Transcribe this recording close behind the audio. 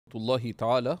الله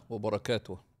تعالى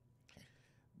وبركاته.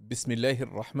 بسم الله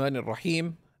الرحمن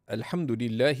الرحيم. الحمد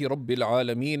لله رب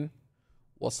العالمين،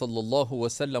 وصلى الله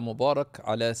وسلم وبارك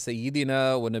على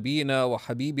سيدنا ونبينا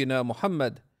وحبيبنا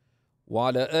محمد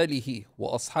وعلى آله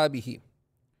وأصحابه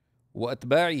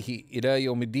وأتباعه إلى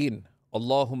يوم الدين.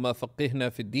 اللهم فقهنا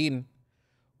في الدين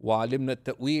وعلمنا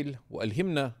التأويل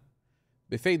وألهمنا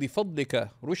بفيض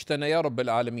فضلك رشدنا يا رب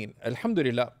العالمين.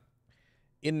 Alhamdulillah.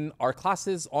 In our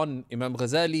classes on Imam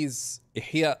Ghazali's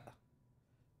Ihya,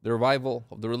 the revival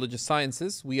of the religious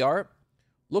sciences, we are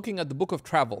looking at the book of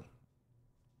travel.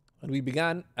 And we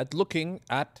began at looking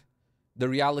at the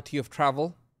reality of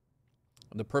travel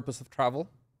and the purpose of travel.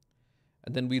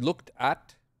 And then we looked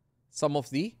at some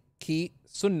of the key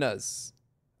sunnas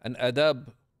and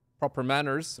adab, proper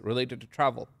manners related to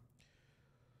travel.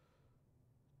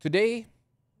 Today,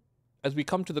 as we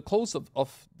come to the close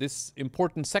of this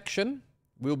important section,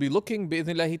 we'll be looking,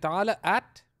 bi'idhnillahi ta'ala,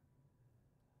 at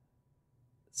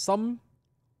some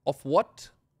of what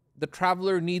the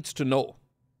traveler needs to know.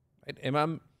 Right?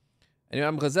 Imam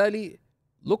Ghazali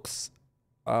looks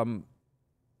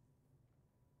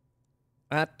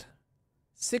at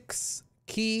six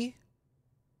key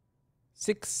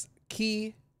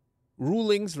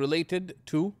rulings related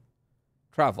to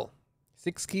travel.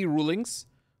 6 key rulings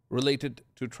related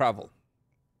to travel.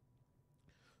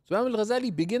 So Imam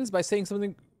Ghazali begins by saying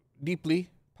something deeply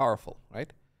powerful,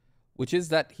 right? Which is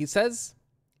that he says,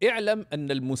 اعلم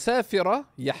أن المسافر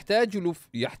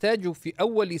يحتاج في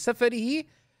أول سفره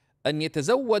أن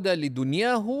يتزود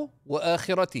لدنياه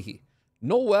وآخرته.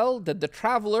 Know well that the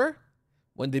traveler,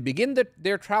 when they begin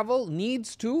their travel,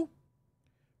 needs to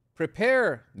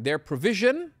prepare their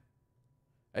provision,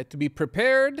 to be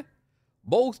prepared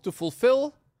both to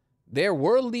fulfill their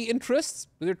worldly interests,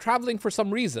 they're traveling for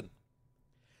some reason,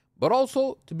 but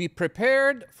also to be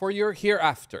prepared for your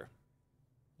hereafter.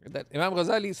 That Imam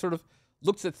Ghazali sort of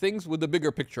looks at things with the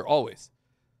bigger picture always.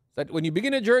 That when you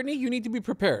begin a journey, you need to be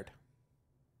prepared.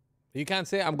 You can't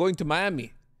say, I'm going to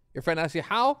Miami. Your friend asks you,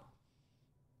 how?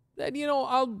 Then,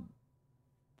 I'll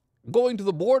go into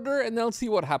the border and then I'll see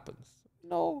what happens.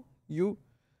 No, you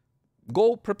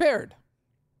go prepared.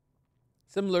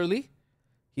 Similarly,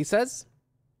 he says,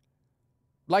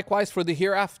 likewise for the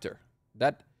hereafter,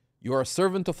 that you are a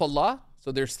servant of Allah,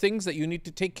 so there's things that you need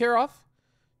to take care of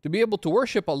to be able to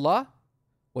worship Allah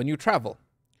when you travel.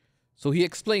 So he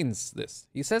explains this.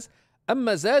 He says,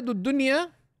 أَمَّا زَادُ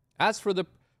الدُّنْيَا, as for the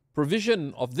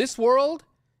provision of this world,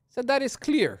 he said that is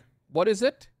clear. What is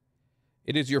it?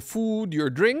 It is your food, your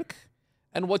drink,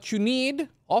 and what you need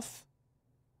of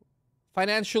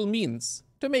financial means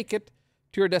to make it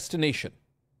to your destination.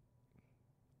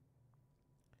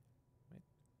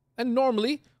 And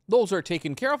normally, those are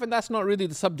taken care of, and that's not really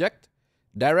the subject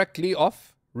directly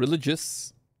of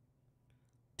religious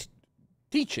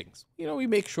teachings. We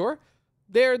make sure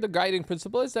there the guiding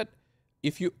principle is that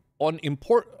if you,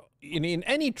 in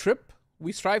any trip,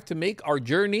 we strive to make our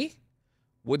journey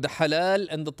with the halal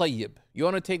and the tayyib. You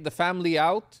want to take the family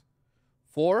out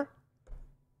for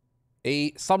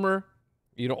a summer,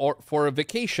 or for a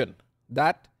vacation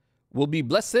that will be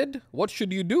blessed. What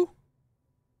should you do?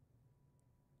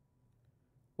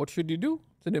 What should you do?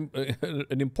 It's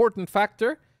an important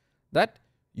factor that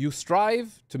you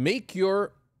strive to make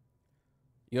your,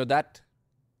 that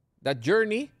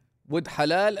journey with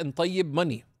halal and tayyib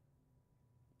money.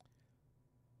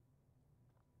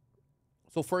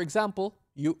 So, for example,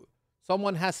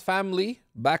 someone has family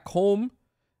back home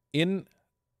in,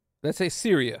 let's say,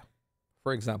 Syria,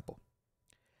 for example,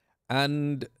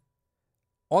 and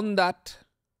on that,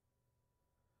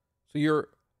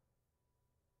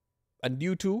 and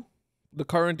due to the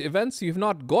current events, you've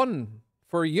not gone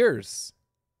for years.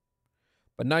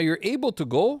 But now you're able to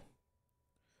go.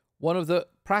 One of the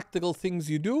practical things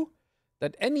you do,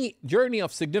 that any journey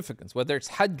of significance, whether it's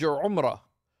Hajj or Umrah,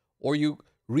 or you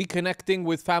reconnecting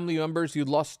with family members you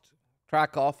lost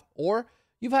track of, or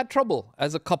you've had trouble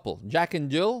as a couple. Jack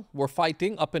and Jill were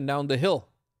fighting up and down the hill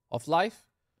of life.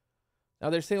 Now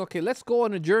they're saying, okay, let's go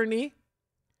on a journey.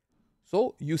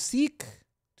 So you seek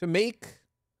to make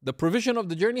the provision of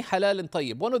the journey halal and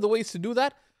tayyib. One of the ways to do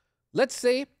that, let's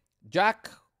say Jack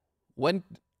went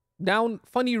down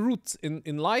funny routes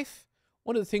in life.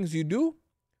 One of the things you do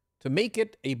to make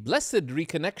it a blessed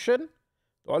reconnection,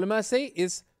 the ulama say,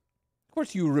 is, of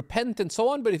course, you repent and so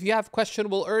on, but if you have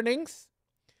questionable earnings,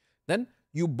 then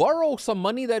you borrow some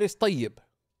money that is tayyib.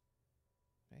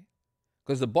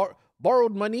 Because the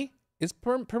borrowed money is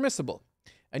permissible.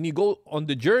 And you go on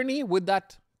the journey with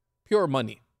that pure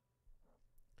money.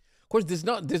 Of course, does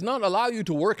not allow you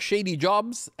to work shady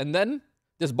jobs and then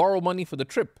just borrow money for the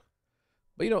trip.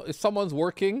 But if someone's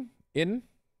working in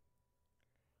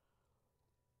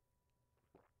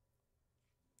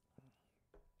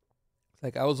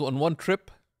like I was on one trip,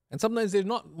 and sometimes there's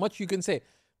not much you can say.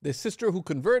 The sister who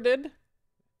converted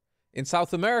in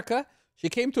South America, she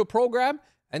came to a program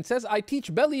and says, I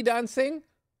teach belly dancing.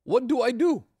 What do I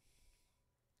do?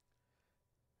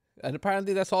 And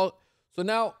apparently that's all. So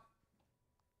now,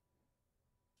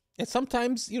 and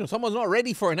sometimes, someone's not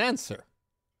ready for an answer.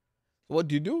 What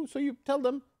do you do? So you tell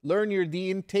them, learn your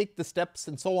deen, take the steps,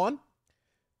 and so on.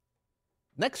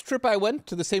 Next trip I went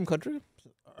to the same country,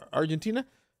 Argentina,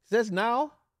 says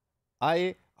now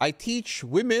I teach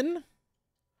women,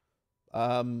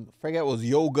 forget it was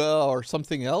yoga or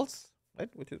something else, right?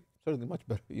 Which is certainly much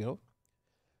better,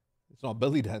 It's not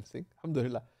belly dancing,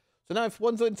 alhamdulillah. So now if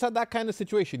one's inside that kind of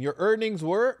situation, your earnings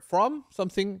were from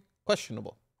something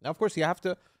questionable. Now, of course, you have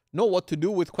to know what to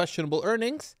do with questionable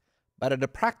earnings, but at a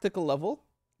practical level,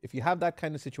 if you have that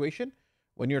kind of situation,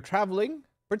 when you're traveling,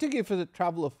 particularly for the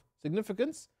travel of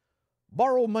significance,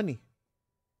 borrow money.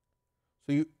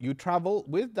 So you travel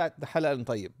with the halal and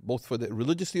tayyib, both for the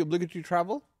religiously obligatory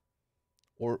travel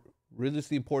or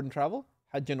religiously important travel,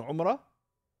 Hajj and Umrah,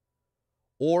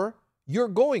 or you're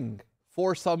going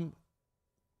for some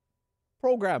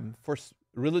program for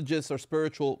religious or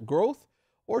spiritual growth,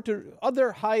 or to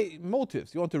other high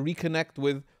motives. You want to reconnect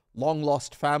with long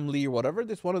lost family or whatever.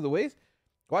 This is one of the ways.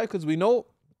 Why? Because we know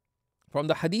from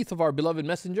the hadith of our beloved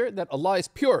messenger that Allah is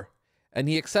pure and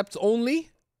He accepts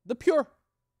only the pure.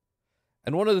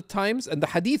 And one of the times, and the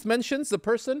hadith mentions the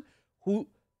person who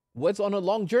was on a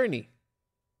long journey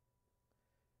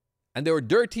and they were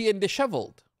dirty and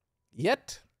disheveled,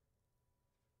 and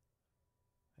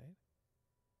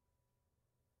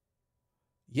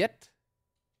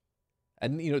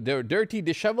they were dirty,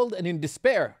 disheveled, and in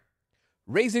despair,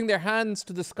 raising their hands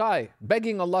to the sky,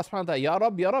 begging Allah subhanahu wa ta'ala, Ya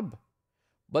Rab, Ya Rab.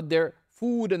 But their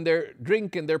food and their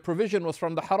drink and their provision was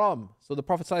from the haram. So the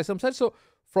Prophet ﷺ said, so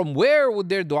from where would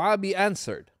their dua be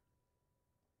answered?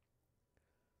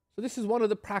 So this is one of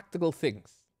the practical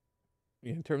things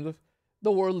in terms of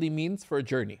the worldly means for a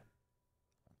journey.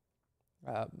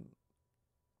 But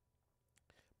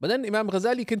then Imam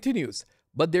Ghazali continues,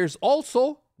 but there's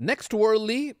also next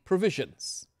worldly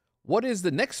provisions. What is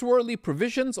the next worldly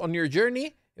provisions on your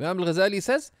journey? Imam Ghazali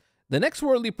says, the next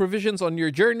worldly provisions on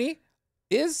your journey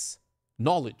is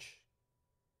knowledge.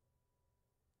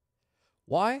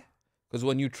 Why? Because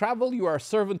when you travel, you are a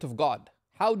servant of God.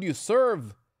 How do you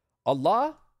serve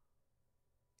Allah?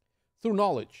 Through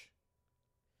knowledge.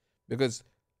 Because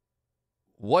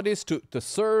what is to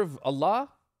serve Allah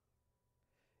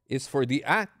is for the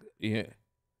act,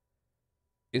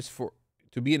 is for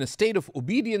to be in a state of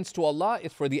obedience to Allah,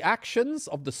 is for the actions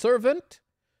of the servant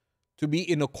to be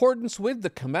in accordance with the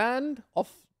command of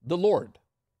the Lord.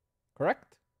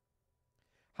 Correct?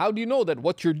 How do you know that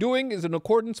what you're doing is in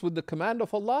accordance with the command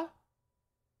of Allah?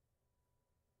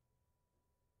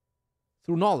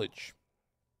 Through knowledge.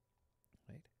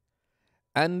 Right?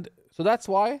 And so that's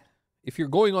why, if you're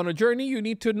going on a journey, you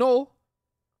need to know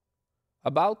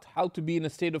about how to be in a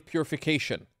state of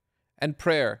purification and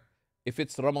prayer. If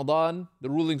it's Ramadan, the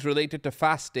rulings related to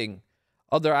fasting,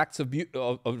 other acts of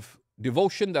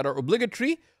devotion that are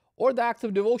obligatory, or the acts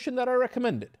of devotion that are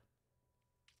recommended.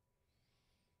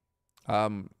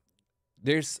 That's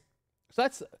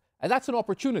an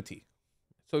opportunity.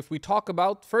 So if we talk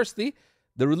about, firstly,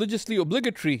 the religiously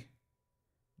obligatory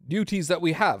duties that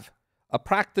we have, a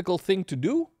practical thing to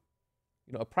do,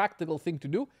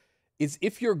 is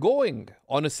if you're going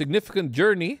on a significant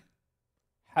journey,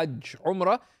 Hajj,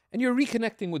 Umrah, and you're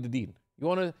reconnecting with the deen.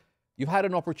 You've had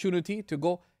an opportunity to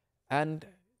go, and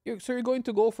you're going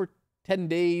to go for 10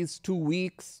 days, 2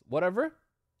 weeks, whatever,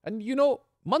 and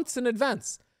months in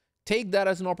advance. Take that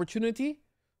as an opportunity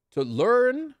to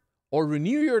learn or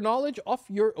renew your knowledge of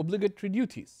your obligatory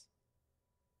duties.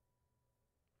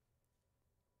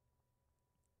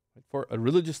 For a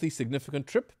religiously significant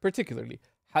trip, particularly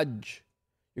Hajj,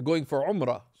 you're going for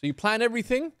Umrah. So you plan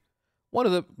everything. One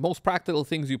of the most practical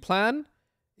things you plan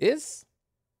is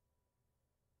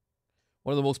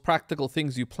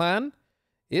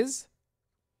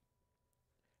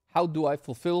how do I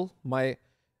fulfill my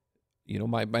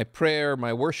prayer,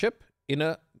 my worship in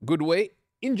a good way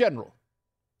in general.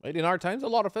 Right? In our times, a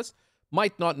lot of us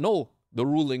might not know the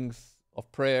rulings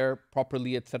of prayer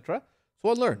properly, etc. So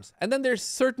one learns. And then there's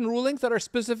certain rulings that are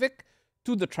specific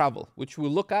to the travel, which we'll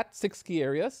look at 6 key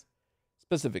areas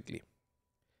specifically.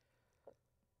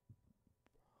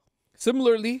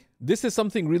 Similarly, this is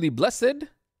something really blessed,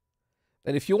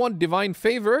 that if you want divine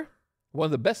favor, one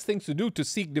of the best things to do to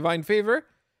seek divine favor,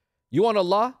 you want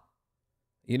Allah,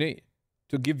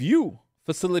 to give you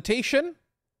facilitation,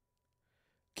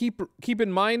 keep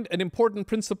in mind an important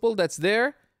principle that's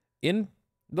there in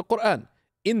the Quran.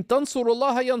 In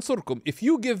tansurullaha yansurkum. If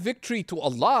you give victory to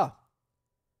Allah,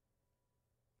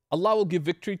 Allah will give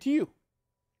victory to you.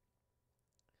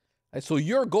 And so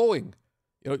you're going,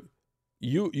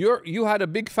 you had a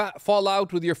big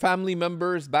fallout with your family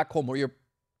members back home, or your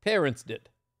parents did.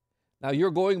 Now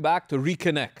you're going back to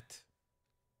reconnect.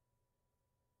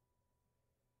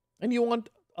 And you want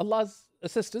Allah's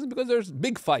assistance because there's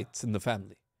big fights in the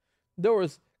family. There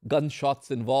was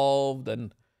gunshots involved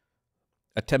and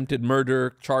attempted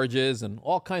murder charges and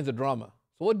all kinds of drama.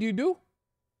 So what do?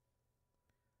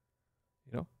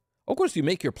 Of course you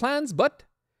make your plans, but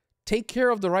take care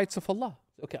of the rights of Allah.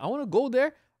 Okay, I want to go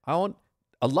there. I want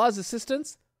Allah's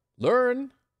assistance.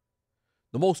 Learn.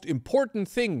 The most important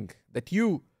thing that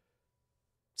you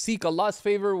seek Allah's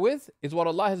favor with is what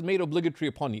Allah has made obligatory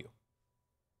upon you.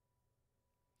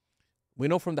 We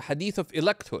know from the hadith of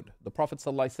electhood, the Prophet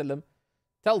ﷺ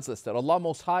tells us that Allah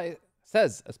Most High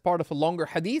says, as part of a longer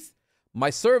hadith, my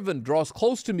servant draws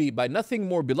close to me by nothing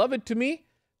more beloved to me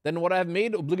than what I have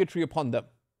made obligatory upon them.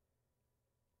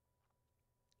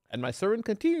 And my servant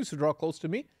continues to draw close to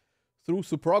me through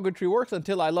supererogatory works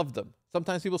until I love them.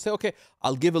 Sometimes people say, okay,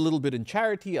 I'll give a little bit in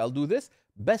charity, I'll do this.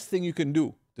 Best thing you can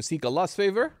do to seek Allah's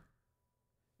favor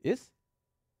is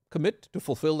commit to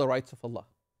fulfill the rights of Allah.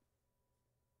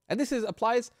 And this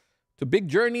applies to big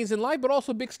journeys in life, but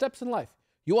also big steps in life.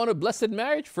 You want a blessed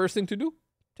marriage? First thing to do,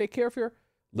 take care of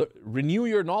renew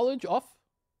your knowledge of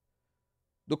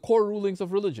the core rulings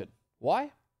of religion.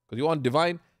 Why? Because you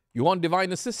want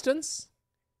divine assistance.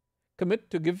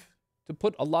 Commit to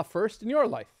put Allah first in your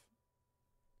life.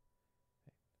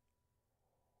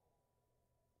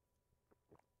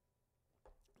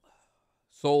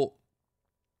 So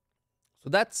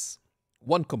that's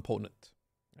one component,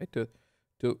 right?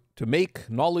 To make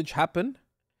knowledge happen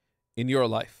in your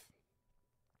life.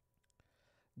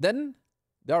 Then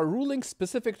there are rulings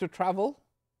specific to travel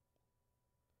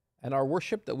and our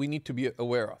worship that we need to be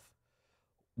aware of.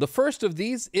 The first of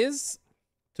these is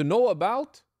to know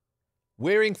about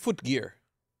wearing footgear,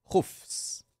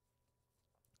 khufs.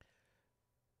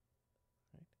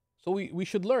 So we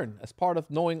should learn, as part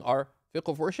of knowing our fiqh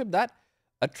of worship, that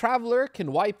a traveler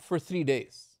can wipe for 3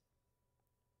 days.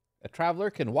 A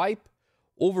traveler can wipe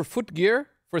over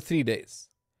footgear for 3 days.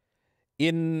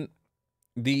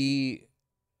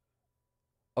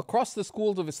 Across the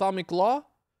schools of Islamic law,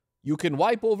 you can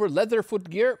wipe over leather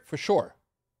footgear for sure.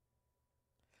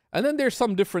 And then there's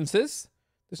some differences.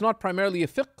 It's not primarily a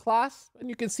fiqh class, and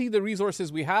you can see the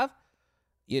resources we have.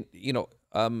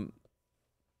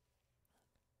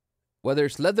 Whether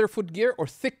it's leather footgear or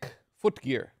thick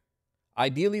footgear.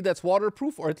 Ideally, that's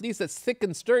waterproof, or at least that's thick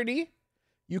and sturdy,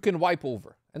 you can wipe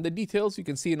over. And the details you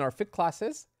can see in our fiqh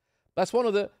classes. That's one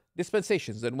of the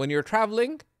dispensations. That when you're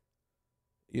traveling,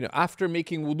 after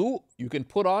making wudu, you can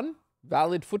put on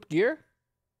valid footgear,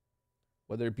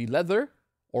 whether it be leather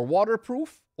or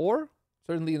waterproof, or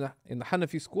certainly in the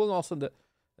Hanafi school, and also in the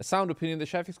sound opinion in the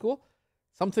Shafi school,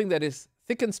 something that is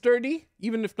thick and sturdy,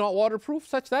 even if not waterproof,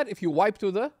 such that if you wipe to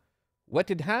the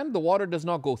wetted hand, the water does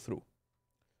not go through.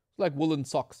 Like woolen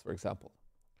socks, for example.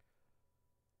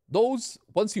 Those,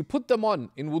 once you put them on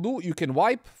in wudu, you can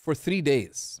wipe for 3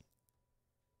 days.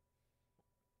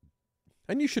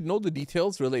 And you should know the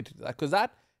details related to that, because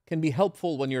that can be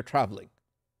helpful when you're traveling.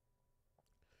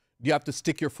 Do you have to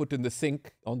stick your foot in the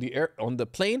sink on the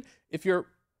plane? If you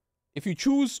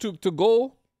choose to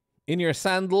go in your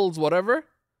sandals, whatever,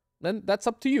 then that's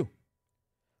up to you.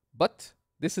 But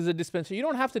this is a dispensation. You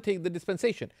don't have to take the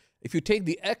dispensation. If you take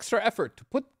the extra effort to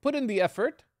put in the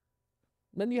effort,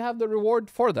 then you have the reward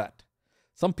for that.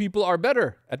 Some people are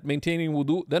better at maintaining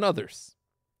wudu than others.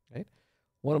 Right?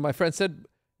 One of my friends said,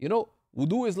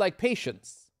 wudu is like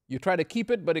patience. You try to keep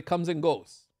it, but it comes and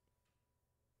goes.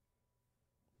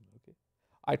 Okay.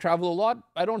 I travel a lot.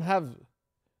 I don't have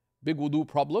big wudu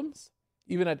problems.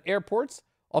 Even at airports,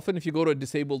 often if you go to a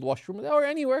disabled washroom or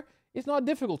anywhere, it's not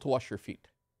difficult to wash your feet.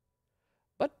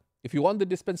 But if you want the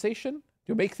dispensation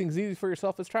to make things easy for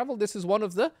yourself as travel, this is one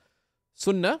of the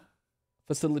Sunna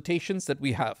facilitations that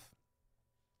we have.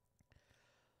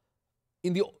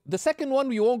 In the second one,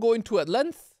 we won't go into at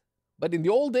length, but in the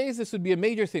old days, this would be a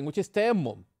major thing, which is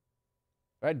tayammum,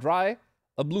 right? Dry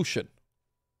ablution.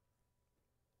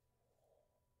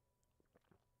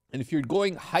 And if you're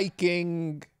going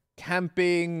hiking,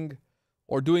 camping,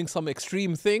 or doing some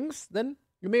extreme things, then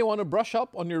you may want to brush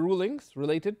up on your rulings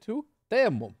related to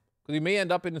tayammum. Because you may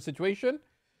end up in a situation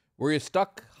where you're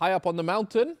stuck high up on the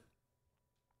mountain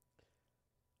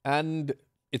and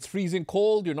it's freezing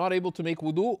cold, you're not able to make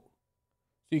wudu.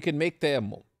 So you can make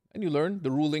tayammum, and you learn the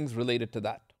rulings related to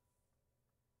that.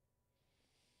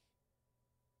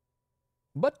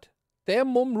 But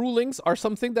tayammum rulings are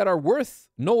something that are worth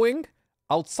knowing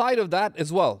outside of that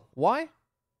as well. Why?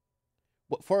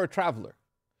 For a traveler.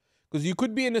 Because you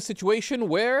could be in a situation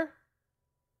where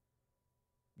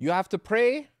you have to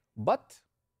pray, but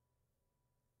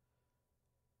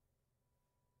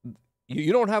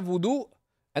you don't have wudu,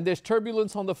 and there's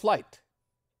turbulence on the flight.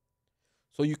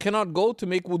 So you cannot go to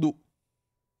make wudu.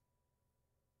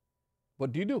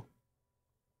 What do you do?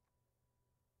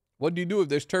 What do you do if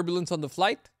there's turbulence on the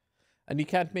flight and you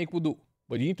can't make wudu?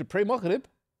 But you need to pray Maghrib.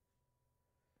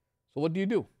 So what do you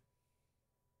do?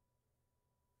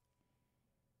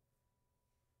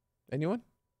 Anyone?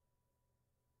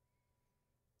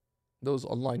 Those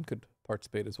online could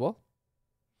participate as well.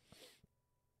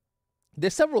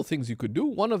 There's several things you could do.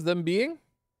 One of them being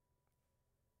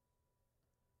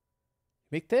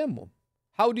make tayammum.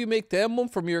 How do you make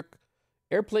tayammum from your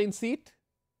airplane seat?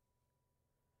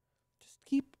 Just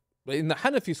keep, in the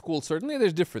Hanafi school certainly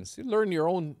there's difference. You learn your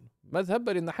own madhab,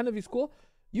 but in the Hanafi school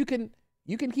you can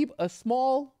keep a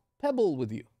small pebble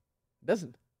with you.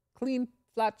 Doesn't clean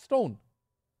flat stone.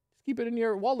 Just keep it in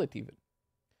your wallet even.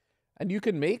 And you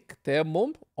can make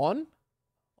tayammum on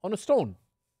a stone.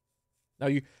 Now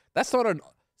that's not a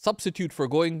substitute for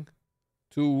going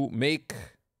to make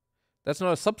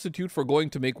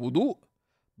wudu,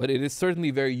 but it is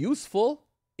certainly very useful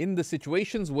in the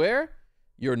situations where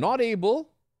you're not able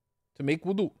to make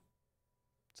wudu,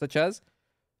 such as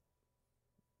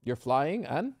you're flying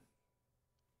and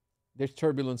there's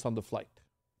turbulence on the flight,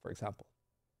 for example.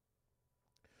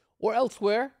 Or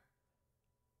elsewhere,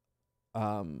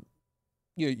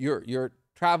 you're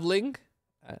traveling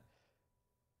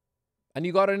and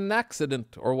you got in an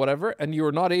accident or whatever, and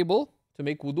you're not able to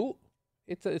make wudu.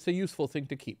 It's a useful thing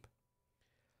to keep.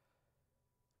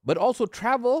 But also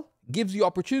travel gives you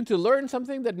opportunity to learn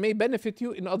something that may benefit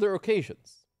you in other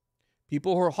occasions.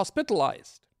 People who are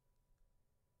hospitalized.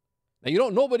 Now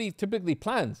nobody typically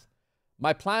plans.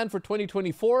 My plan for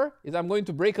 2024 is I'm going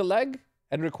to break a leg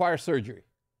and require surgery.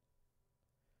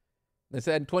 They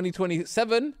said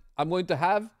 2027, I'm going to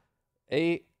have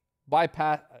a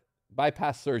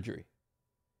bypass surgery.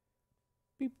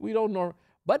 We don't know.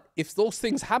 But if those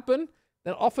things happen,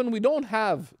 then often we don't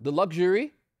have the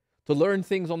luxury to learn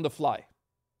things on the fly.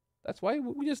 That's why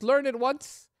we just learn it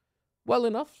once well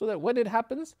enough so that when it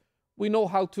happens, we know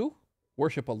how to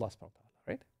worship Allah subhanahu wa ta'ala,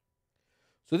 right?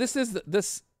 So this is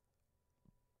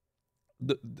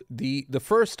the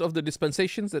first of the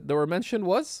dispensations that were mentioned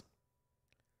was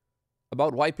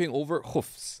about wiping over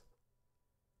khufs.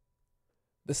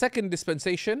 The second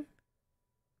dispensation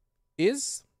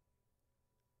is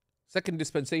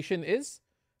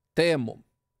tayammum.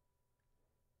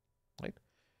 Right?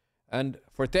 And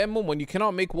for tayammum, when you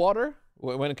cannot make water,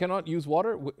 when you cannot use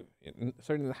water,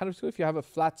 certainly in the Hanafi school, if you have a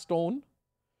flat stone,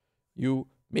 you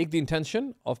make the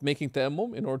intention of making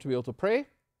tayammum in order to be able to pray.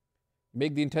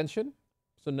 Make the intention.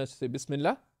 Sunnah say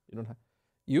Bismillah.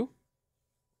 You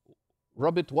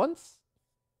rub it once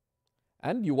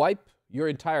and you wipe your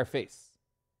entire face.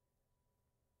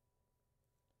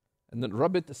 And then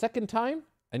rub it the second time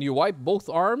and you wipe both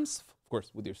arms, of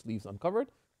course with your sleeves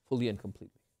uncovered, fully and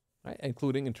completely, right?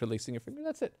 Including interlacing your finger.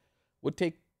 That's it. Would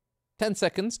take 10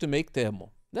 seconds to make tayammum.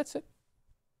 That's it.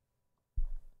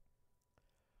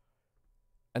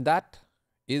 And that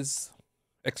is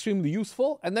extremely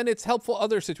useful. And then it's helpful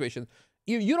other situations.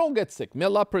 You don't get sick. May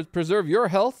Allah preserve your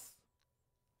health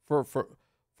for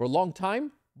a long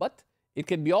time. But it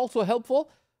can be also helpful.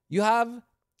 You have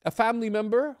a family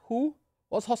member who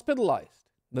was hospitalized.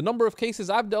 The number of cases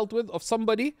I've dealt with of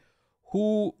somebody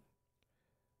who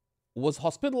was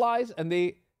hospitalized and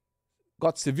they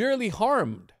got severely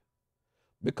harmed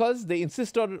because they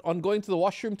insisted on going to the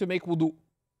washroom to make wudu.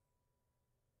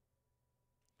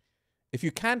 If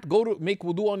you can't go to make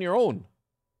wudu on your own,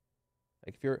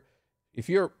 like if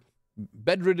you're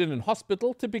bedridden in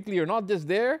hospital, typically you're not just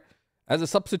there as a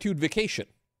substitute vacation,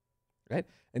 right?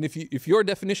 And if your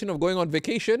definition of going on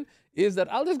vacation is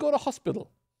that I'll just go to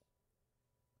hospital,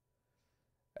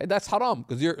 right? That's haram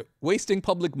because you're wasting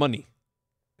public money.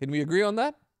 Can we agree on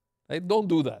that? Right? Don't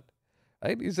do that.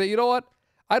 Right? You say, you know what?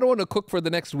 I don't want to cook for the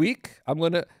next week. I'm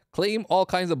going to claim all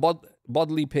kinds of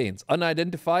bodily pains,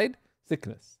 unidentified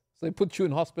sickness. So they put you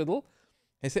in hospital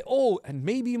and say, oh, and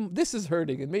maybe this is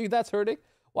hurting and maybe that's hurting.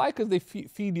 Why? Because they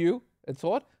feed you and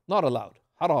so on. Not allowed.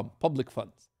 Haram, public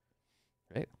funds.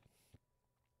 Right?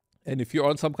 And if you're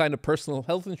on some kind of personal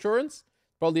health insurance,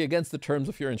 probably against the terms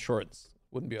of your insurance.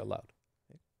 Wouldn't be allowed.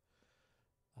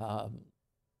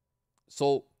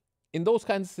 So in those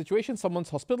kinds of situations, someone's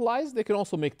hospitalized, they can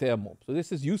also make tayammum. So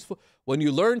this is useful. When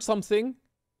you learn something,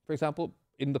 for example,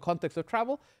 in the context of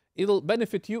travel, it'll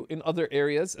benefit you in other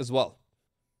areas as well.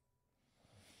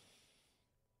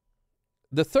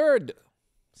 The third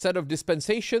set of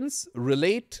dispensations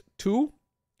relate to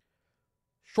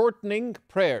shortening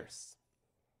prayers.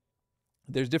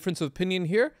 There's difference of opinion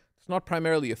here. It's not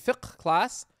primarily a fiqh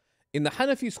class. In the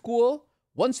Hanafi school,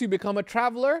 once you become a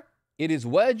traveler, it is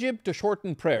wajib to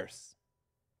shorten prayers.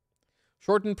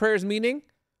 Shorten prayers meaning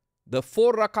the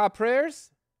 4 rak'ah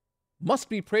prayers must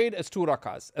be prayed as 2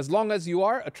 rak'ahs, as long as you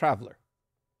are a traveler.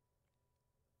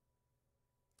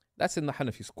 That's in the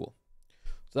Hanafi school.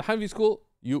 So the Hanafi school,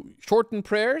 you shorten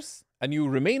prayers and you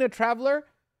remain a traveler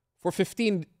for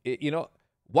 15,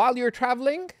 while you're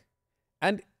traveling,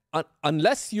 and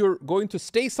unless you're going to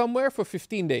stay somewhere for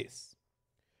 15 days,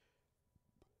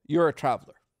 you're a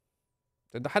traveler.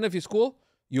 In the Hanafi school,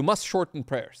 you must shorten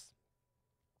prayers.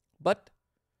 But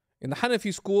in the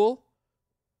Hanafi school,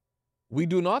 we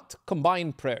do not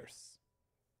combine prayers.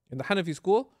 In the Hanafi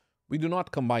school, we do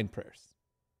not combine prayers.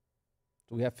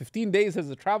 So we have 15 days as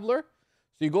a traveler.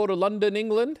 So you go to London,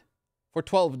 England for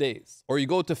 12 days, or you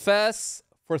go to Fes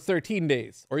for 13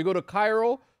 days, or you go to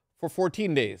Cairo for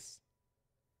 14 days.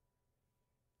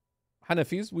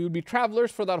 Hanafis, we would be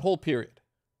travelers for that whole period.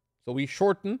 So we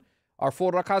shorten our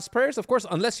 4 rak'ahs prayers, of course,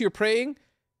 unless you're praying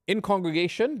in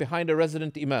congregation behind a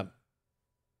resident imam.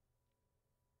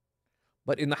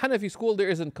 But in the Hanafi school, there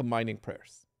isn't combining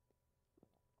prayers.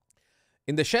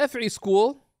 In the Shafi'i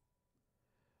school,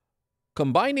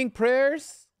 shortening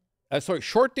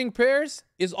prayers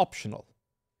is optional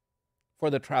for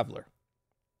the traveler.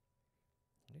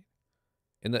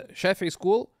 In the Shafi'i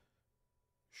school,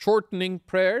 shortening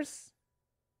prayers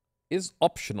is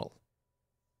optional,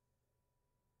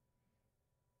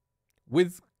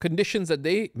 with conditions that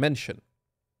they mention.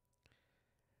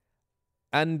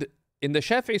 And in the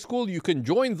Shafi'i school, you can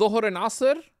join Dhuhr and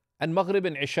Asr and Maghrib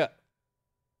and Isha.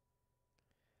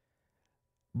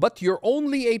 But you're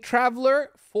only a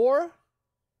traveler for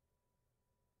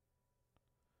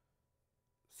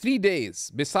 3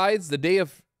 days, besides the day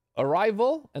of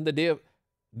arrival and the day of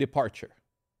departure.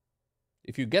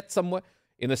 If you get somewhere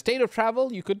in a state of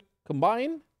travel, you could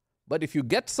combine, but if you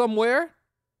get somewhere,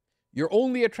 you're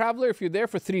only a traveler if you're there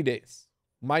for 3 days,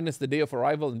 minus the day of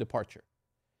arrival and departure.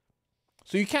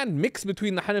 So you can't mix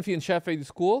between the Hanafi and Shafi'i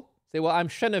school, say, well, I'm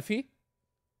Shanafi,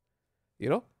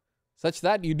 such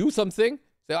that you do something,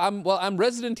 say, I'm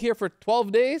resident here for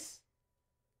 12 days,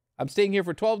 I'm staying here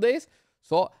for 12 days,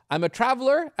 so I'm a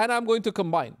traveler and I'm going to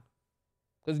combine.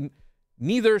 Because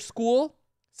neither school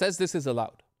says this is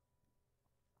allowed.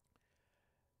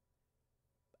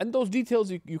 And those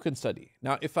details you can study.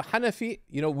 Now, if a Hanafi,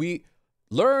 we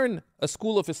learn a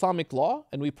school of Islamic law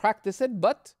and we practice it,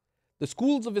 but the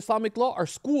schools of Islamic law are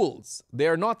schools. They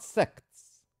are not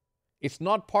sects. It's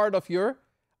not part of your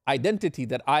identity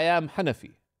that I am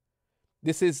Hanafi.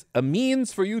 This is a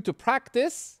means for you to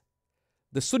practice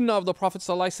the Sunnah of the Prophet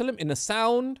ﷺ in a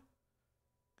sound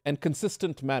and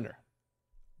consistent manner.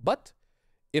 But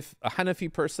if a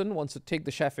Hanafi person wants to take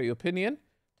the Shafi'i opinion,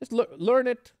 just learn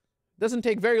it. Doesn't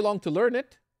take very long to learn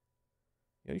it.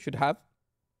 You should have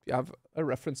a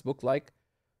reference book like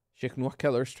Sheikh Nuh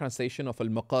Keller's translation of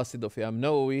Al-Maqasid of Imam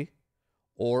Nawawi,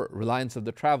 or Reliance of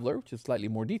the Traveler, which is slightly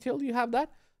more detailed. You have that.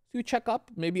 So you check up,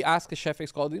 maybe ask a Shafi'i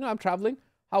scholar, I'm traveling.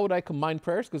 How would I combine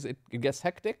prayers? Because it gets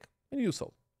hectic, and you do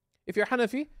so. If you're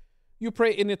Hanafi, you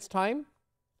pray in its time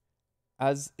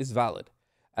as is valid.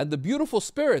 And the beautiful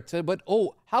spirit said,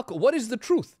 what is the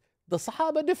truth? The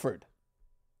Sahaba differed.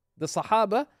 The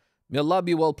Sahaba, may Allah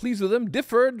be well pleased with them,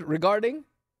 differed regarding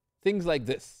things like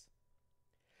this.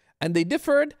 And they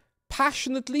differed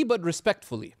passionately but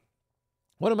respectfully.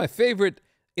 One of my favorite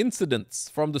incidents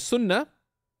from the Sunnah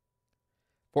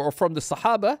or from the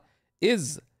Sahaba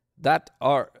is that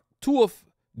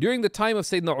during the time of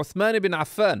Sayyidina Uthman ibn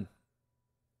Affan,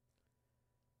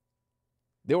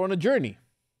 they were on a journey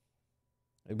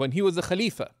when he was the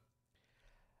Khalifa.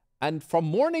 And from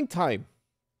morning time,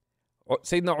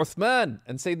 Sayyidina Uthman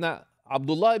and Sayyidina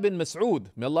Abdullah ibn Mas'ud,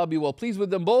 may Allah be well pleased with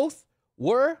them both,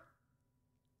 were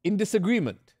in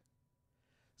disagreement.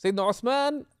 Sayyidina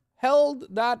Uthman held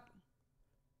that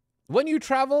when you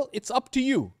travel, it's up to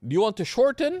you. Do you want to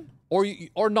shorten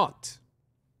or not?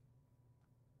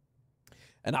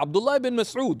 And Abdullah ibn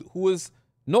Mas'ud, who was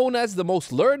known as the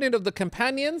most learned of the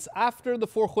companions after the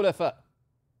 4 Khulafa,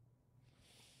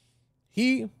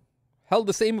 he held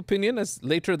the same opinion as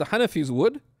later the Hanafis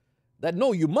would, that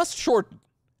no, you must shorten.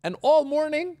 And all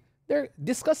morning, they're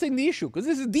discussing the issue, because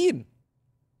this is deen.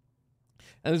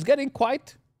 And it's getting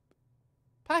quite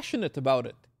passionate about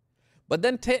it. But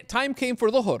then time came for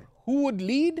Dhuhr. Who would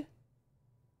lead?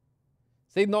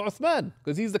 Sayyidina Uthman,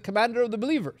 because he's the commander of the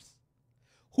believers.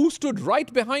 Who stood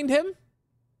right behind him?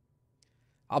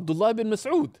 Abdullah bin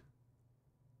Mas'ud.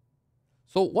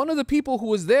 So one of the people who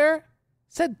was there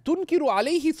said, تُنْكِرُ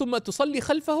عَلَيْهِ ثُمَّ تُصَلِّ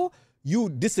خَلْفَهُ. You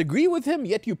disagree with him,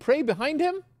 yet you pray behind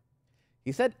him?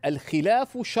 He said,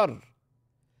 الْخِلَافُ شَرٌّ.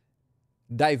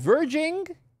 Diverging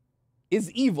is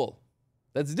evil.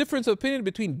 That's the difference of opinion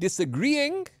between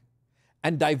disagreeing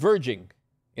and diverging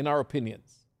in our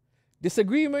opinions.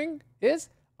 Disagreeing is,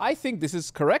 I think this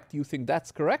is correct, you think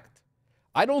that's correct.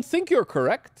 I don't think you're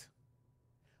correct,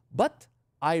 but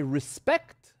I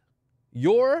respect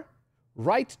your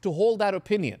right to hold that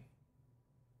opinion.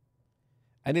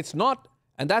 And it's not,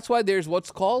 and that's why there's what's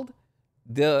called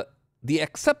the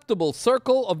acceptable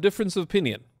circle of difference of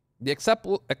opinion. The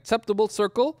acceptable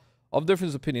circle of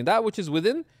difference of opinion. That which is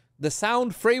within the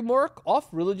sound framework of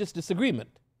religious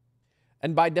disagreement.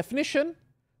 And by definition,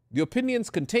 the opinions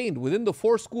contained within the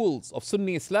four schools of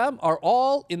Sunni Islam are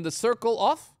all in the circle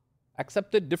of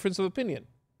accepted difference of opinion.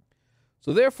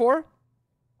 So therefore,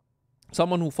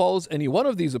 someone who follows any one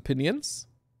of these opinions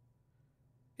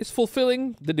is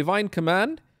fulfilling the divine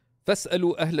command,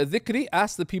 فَاسْأَلُوا أَهْلَ الذِّكْرِ,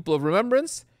 ask the people of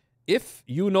remembrance, if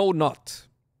you know not.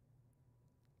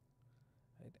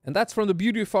 And that's from the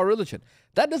beauty of our religion.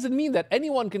 That doesn't mean that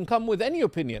anyone can come with any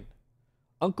opinion.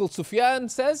 Uncle Sufyan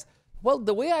says, well,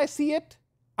 the way I see it,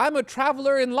 I'm a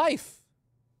traveler in life.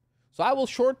 So I will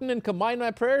shorten and combine my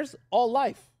prayers all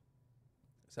life.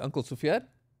 So Uncle Sufyan,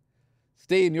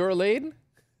 stay in your lane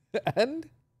and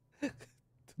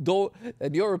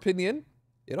in your opinion,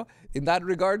 in that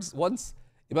regards, once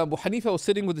Imam Abu Hanifa was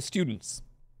sitting with the students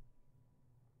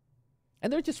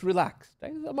and they're just relaxed,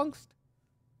 right?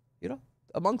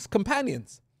 Amongst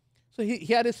companions. So he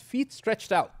had his feet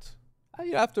stretched out.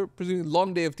 After presumably a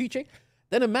long day of teaching,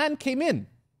 then a man came in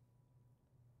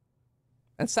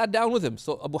and sat down with him.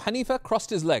 So Abu Hanifa crossed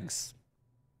his legs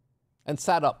and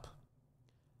sat up.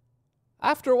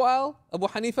 After a while, Abu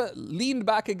Hanifa leaned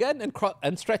back again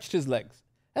and stretched his legs.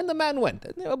 And the man went.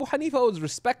 And Abu Hanifa was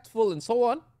respectful and so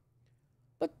on.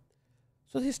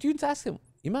 So his students asked him,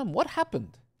 Imam, what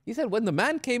happened? He said, when the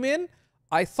man came in,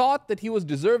 I thought that he was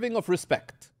deserving of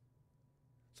respect.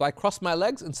 So I crossed my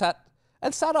legs and sat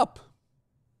up.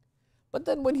 But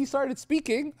then when he started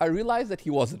speaking, I realized that he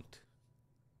wasn't.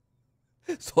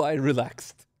 So I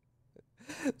relaxed.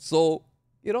 So,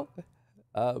 he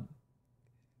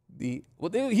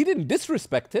didn't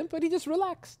disrespect him, but he just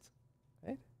relaxed.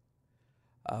 Right?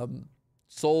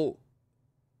 So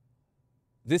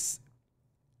these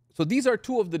are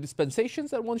two of the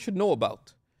dispensations that one should know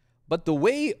about. But the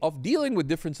way of dealing with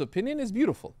difference of opinion is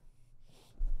beautiful.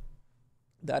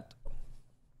 That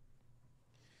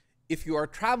if you are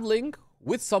traveling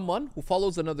with someone who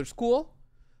follows another school,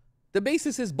 the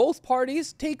basis is both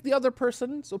parties take the other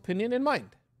person's opinion in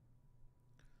mind.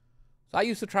 So I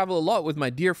used to travel a lot with my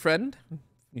dear friend,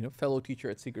 fellow teacher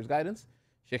at Seekers Guidance,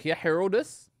 Shaykh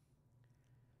Ihya,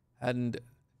 and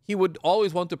he would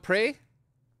always want to pray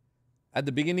at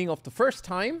the beginning of the first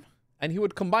time, and he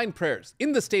would combine prayers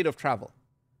in the state of travel.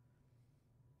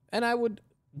 And I would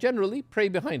generally pray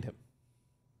behind him.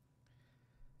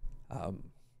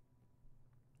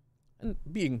 And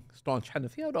being staunch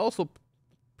Hanafi, I would also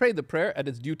pray the prayer at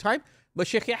its due time. But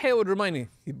Shaykh Yahya would remind me,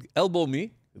 he'd elbow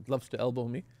me, he loves to elbow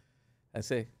me, and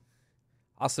say,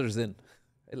 Asr's in.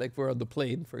 Like we're on the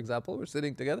plane, for example, we're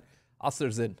sitting together,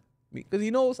 Asr's in. Because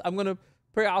he knows I'm going to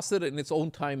pray Asr in its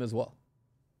own time as well.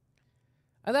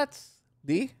 And that's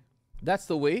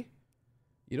the way,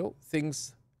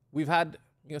 things, we've had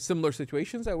similar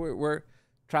situations that we're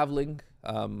traveling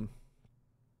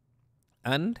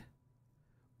and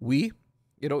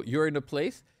you're in a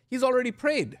place, he's already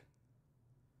prayed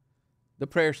the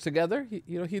prayers together.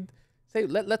 He'd say,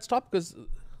 let's stop because,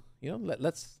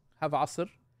 let's have Asr,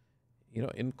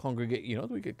 in congregation,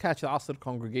 we could catch the Asr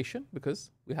congregation because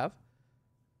we have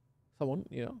someone,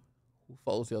 who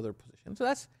follows the other position. So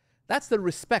that's the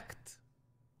respect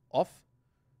of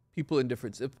people in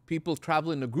difference. If people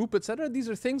travel in a group, etc., these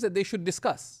are things that they should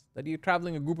discuss. That you're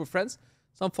traveling a group of friends,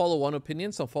 some follow one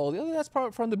opinion, some follow the other. That's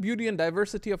part from the beauty and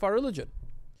diversity of our religion.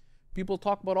 People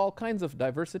talk about all kinds of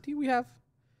diversity. We have,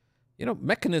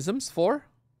 mechanisms for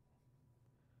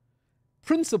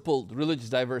principled religious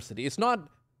diversity. It's not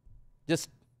just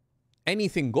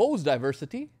anything goes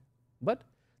diversity, but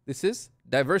this is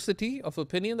diversity of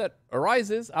opinion that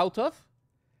arises out of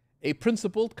a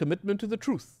principled commitment to the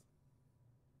truth.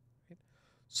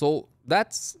 So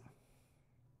that's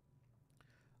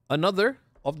another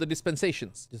of the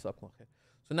dispensations. So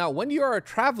now when you are a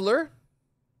traveler,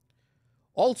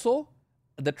 also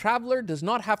the traveler does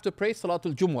not have to pray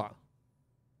Salatul Jumu'ah.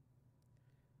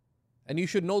 And you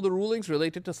should know the rulings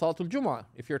related to Salatul Jumu'ah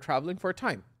if you're traveling for a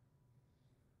time.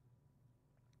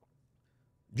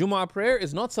 Jumu'ah prayer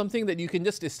is not something that you can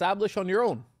just establish on your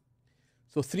own.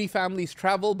 So 3 families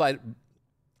travel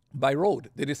by road.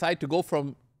 They decide to go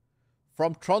from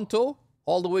Toronto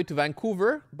all the way to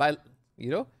Vancouver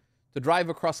to drive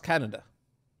across Canada.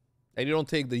 And you don't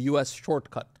take the US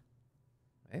shortcut,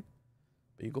 right?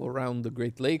 But you go around the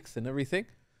Great Lakes and everything.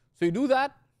 So you do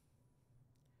that.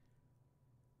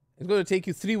 It's going to take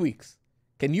you 3 weeks.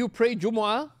 Can you pray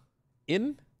Jumu'ah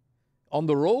on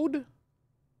the road?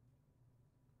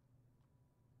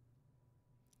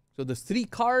 So the 3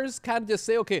 cars can't just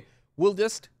say, okay, we'll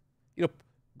just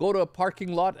go to a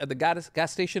parking lot at the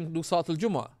gas station and do Salatul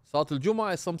Jumu'ah. Salatul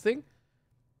Jumu'ah is something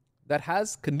that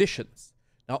has conditions.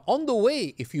 Now, on the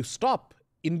way, if you stop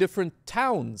in different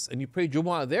towns and you pray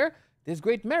Jumu'ah there, there's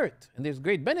great merit and there's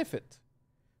great benefit.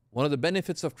 One of the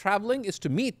benefits of traveling is to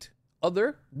meet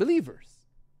other believers.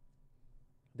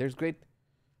 There's great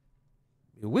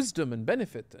wisdom and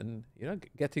benefit and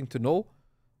getting to know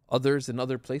others in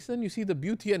other places, and you see the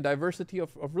beauty and diversity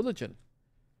of religion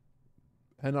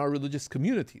and our religious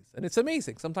communities. And it's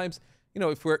amazing. Sometimes,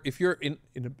 if you're in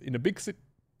a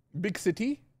big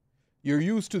city, you're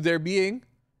used to there being,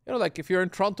 like if you're in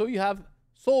Toronto, you have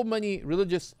so many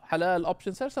religious halal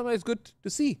options. Sometimes it's good to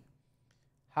see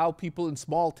how people in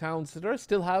small towns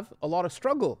still have a lot of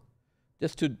struggle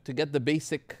just to get the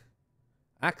basic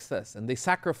access, and they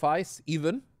sacrifice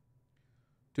even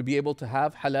to be able to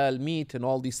have halal meat and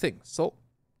all these things.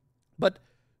 But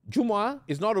Jumu'ah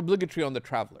is not obligatory on the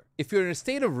traveler. If you're in a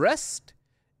state of rest,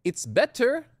 it's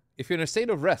better if you're in a state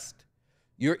of rest.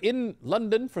 You're in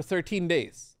London for 13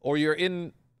 days, or you're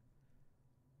in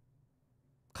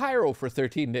Cairo for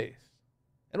 13 days.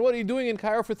 And what are you doing in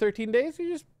Cairo for 13 days? You're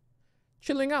just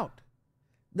chilling out.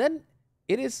 Then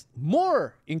it is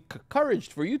more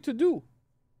encouraged for you to do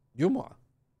Jumu'ah.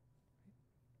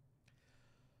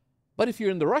 But if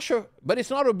you're in the rush but it's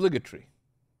not obligatory.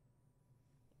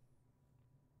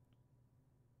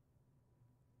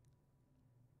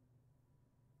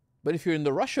 But if you're in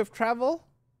the rush of travel,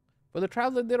 for the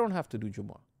traveler, they don't have to do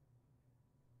Jumu'ah.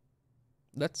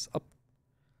 That's up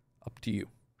to you.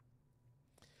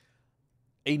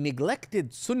 A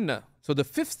neglected Sunnah. So the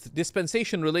 5th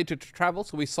dispensation related to travel,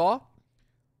 so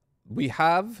we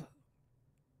have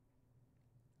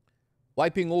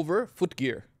wiping over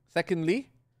footgear. Secondly,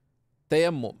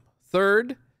 tayammum.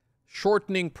 Third,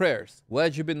 shortening prayers.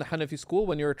 Wajib in the Hanafi school,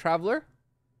 when you're a traveler,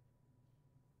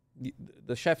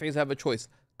 the Shafi'is have a choice.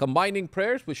 Combining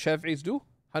prayers, which Shafi'is do,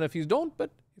 Hanafis don't,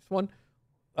 but if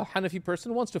a Hanafi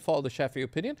person wants to follow the Shafi'i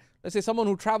opinion, let's say someone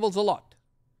who travels a lot,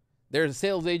 they're a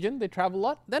sales agent, they travel a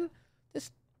lot, then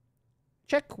just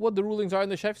check what the rulings are in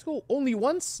the Shafi'i school. Only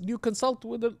once do you consult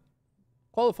with a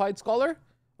qualified scholar.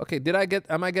 Okay,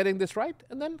 am I getting this right?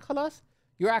 And then khalas,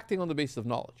 you're acting on the basis of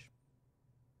knowledge.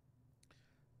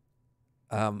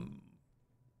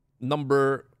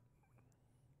 Number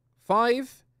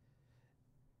 5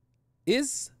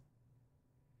 is,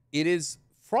 it is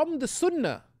from the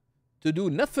Sunnah to do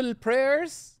nafil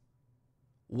prayers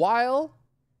while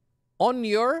on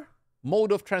your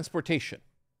mode of transportation,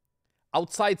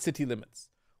 outside city limits.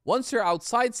 Once you're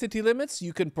outside city limits,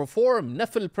 you can perform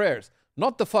nafil prayers,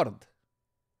 not the fard,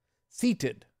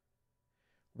 seated.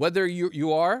 Whether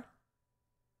you are,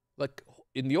 like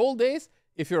in the old days,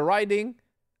 if you're riding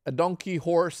a donkey,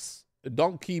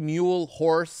 mule,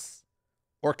 horse,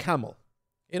 or camel.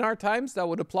 In our times, that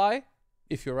would apply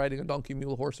if you're riding a donkey,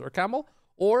 mule, horse, or camel,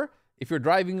 or if you're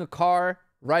driving a car,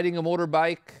 riding a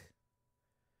motorbike,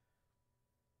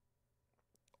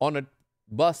 on a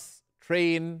bus,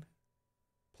 train,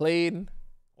 plane,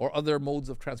 or other modes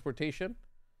of transportation.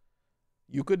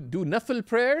 You could do nafil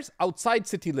prayers outside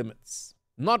city limits,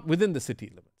 not within the city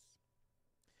limits.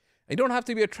 You don't have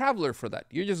to be a traveler for that.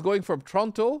 You're just going from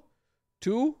Toronto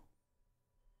to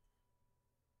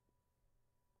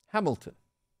Hamilton.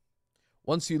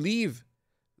 Once you leave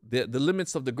the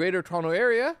limits of the Greater Toronto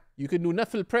Area, you can do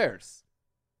nafil prayers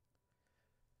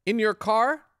in your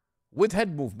car with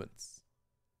head movements.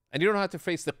 And you don't have to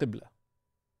face the Qibla,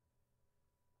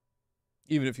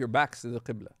 even if your back's to the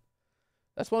Qibla.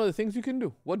 That's one of the things you can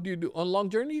do. What do you do on a long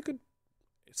journey? You could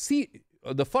see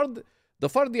the fard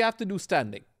you have to do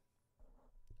standing,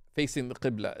 facing the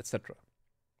Qibla, etc.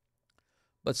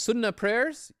 But Sunnah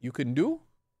prayers you can do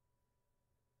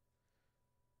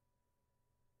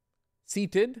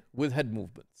seated with head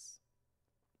movements.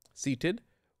 Seated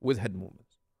with head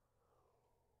movements.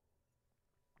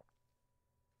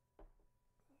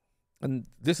 And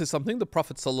this is something the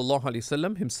Prophet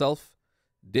ﷺ himself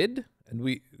did,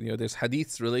 and there's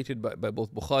hadiths related by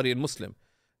both Bukhari and Muslim.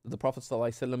 The Prophet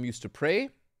ﷺ used to pray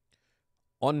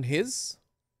on his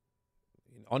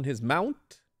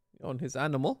mount, on his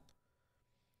animal,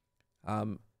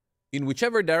 in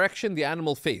whichever direction the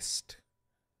animal faced.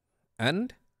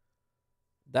 And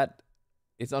that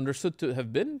is understood to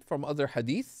have been from other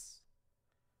hadiths,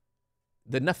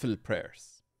 the nafil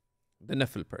prayers.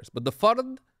 But the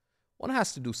fard, one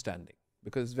has to do standing,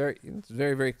 because it's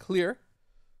very, very clear.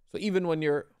 So even when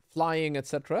you're flying,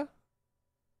 etc.,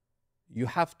 you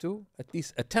have to at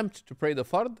least attempt to pray the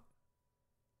fard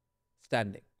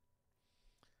standing.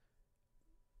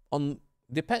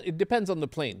 It depends on the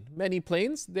plane. Many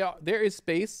planes, there is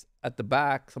space at the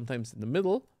back, sometimes in the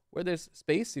middle, where there's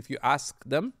space if you ask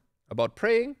them about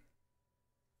praying.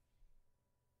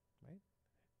 Right?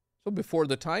 So before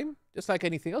the time, just like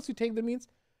anything else, you take the means,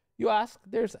 you ask,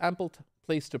 there's ample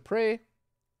place to pray,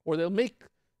 or they'll make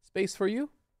space for you,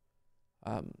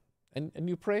 and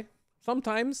you pray.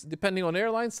 Sometimes, depending on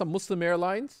airlines, some Muslim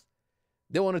airlines,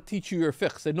 they want to teach you your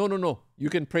fiqh. Say, no, you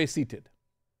can pray seated.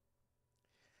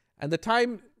 And the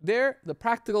time there, the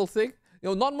practical thing,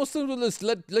 non-Muslims will just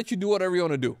let you do whatever you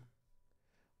want to do.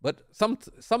 But some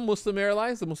Muslim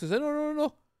airlines, the Muslims say,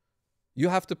 no, you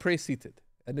have to pray seated.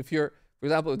 And if you're, for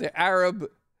example, if they're Arab,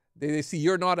 they see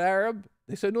you're not Arab,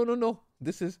 they say, no,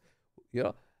 this is,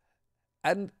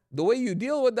 And the way you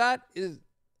deal with that is,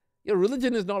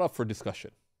 religion is not up for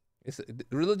discussion.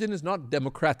 Religion is not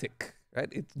democratic, right?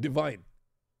 It's divine.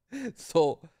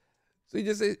 So you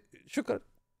just say, shukr,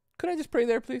 could I just pray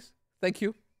there, please? Thank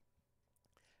you.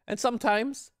 And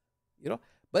sometimes,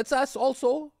 but that's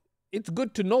also, it's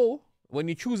good to know when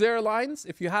you choose airlines,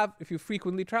 if you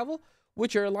frequently travel,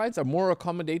 which airlines are more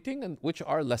accommodating and which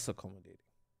are less accommodating.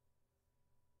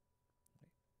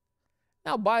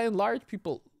 Now, by and large,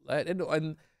 people,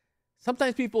 and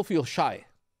sometimes people feel shy.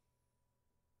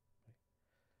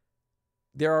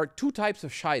 There are two types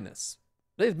of shyness.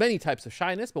 There's many types of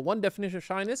shyness, but one definition of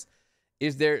shyness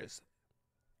is there's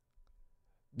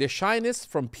shyness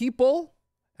from people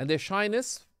and there's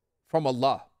shyness from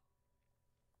Allah.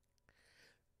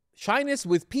 Shyness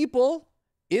with people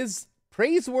is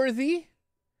praiseworthy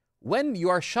when you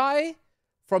are shy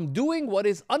from doing what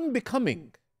is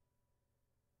unbecoming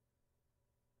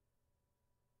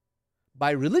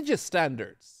by religious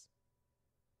standards.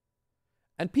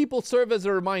 And people serve as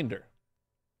a reminder.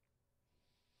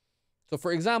 So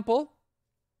for example,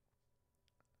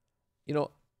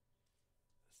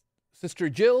 Sister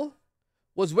Jill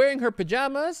was wearing her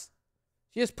pajamas.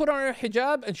 She has put on her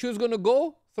hijab and she was going to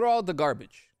go throw out the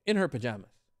garbage in her pajamas.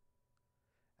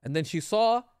 And then she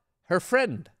saw her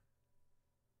friend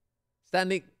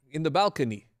standing in the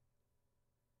balcony.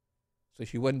 So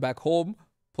she went back home,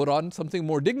 put on something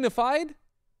more dignified.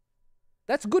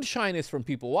 That's good shyness from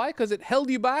people. Why? Because it held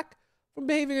you back from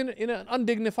behaving in an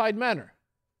undignified manner.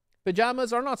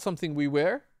 Pajamas are not something we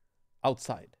wear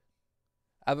outside.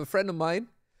 I have a friend of mine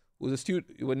who was a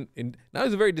student, now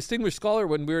he's a very distinguished scholar.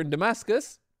 When we were in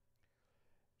Damascus,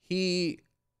 he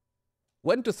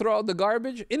went to throw out the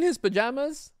garbage in his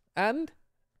pajamas and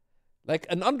like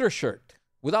an undershirt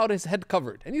without his head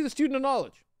covered. And he's a student of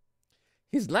knowledge.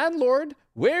 His landlord,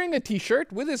 wearing a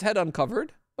t-shirt with his head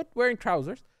uncovered, but wearing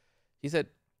trousers, he said,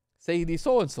 Sayyidi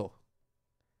so-and-so,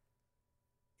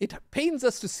 it pains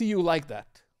us to see you like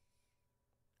that.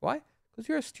 Why? Because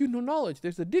you're a student of knowledge.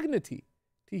 There's a dignity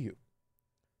to you.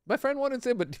 My friend wanted to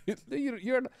say, but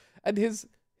you're not. And his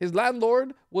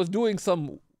landlord was doing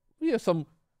some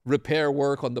repair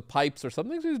work on the pipes or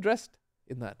something, so he's dressed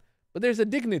in that. But there's a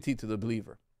dignity to the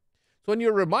believer. So when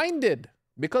you're reminded,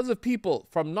 because of people,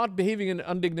 from not behaving in an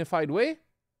undignified way,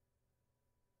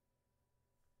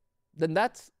 then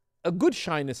that's a good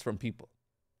shyness from people.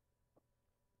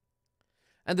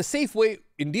 And the safe way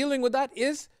in dealing with that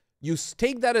is you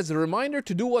take that as a reminder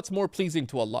to do what's more pleasing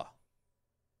to Allah.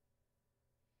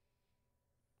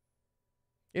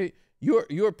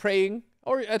 You're praying,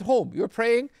 or at home, you're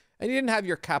praying, and you didn't have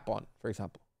your cap on, for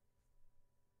example.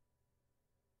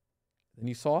 And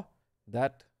you saw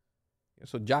that,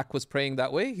 so Jack was praying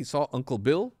that way. He saw Uncle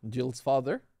Bill, Jill's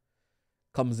father,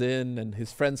 comes in and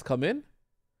his friends come in.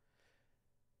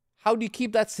 How do you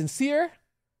keep that sincere?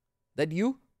 That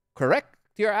you correct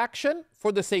your action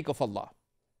for the sake of Allah.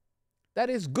 That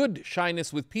is good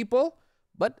shyness with people,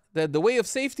 but the way of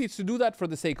safety is to do that for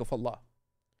the sake of Allah.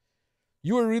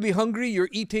 You are really hungry, you're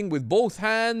eating with both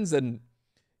hands and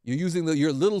you're using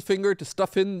your little finger to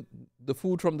stuff in the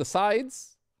food from the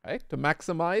sides, right? To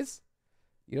maximize,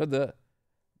 the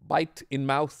bite in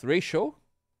mouth ratio,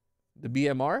 the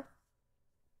BMR.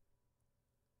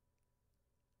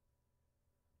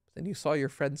 and you saw your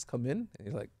friends come in, and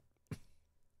you're like,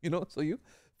 so you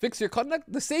fix your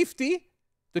conduct, the safety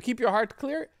to keep your heart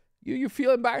clear. You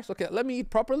feel embarrassed. Okay, let me eat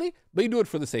properly, but you do it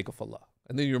for the sake of Allah.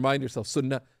 And then you remind yourself,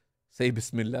 Sunnah, say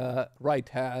Bismillah, right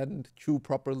hand, chew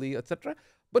properly, etc.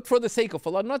 But for the sake of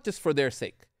Allah, not just for their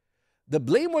sake. The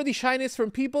blameworthy shyness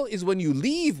from people is when you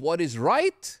leave what is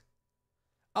right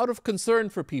out of concern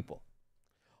for people.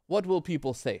 What will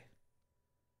people say?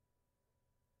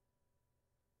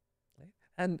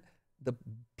 And the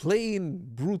plain,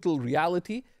 brutal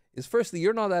reality is, firstly,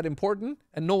 you're not that important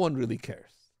and no one really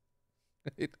cares.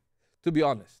 To be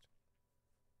honest.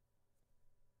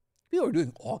 People are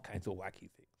doing all kinds of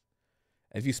wacky things.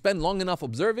 And if you spend long enough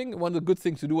observing, one of the good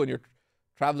things to do when you're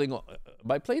traveling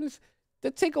by plane is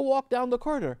to take a walk down the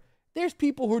corridor. There's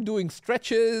people who are doing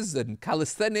stretches and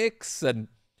calisthenics and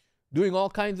doing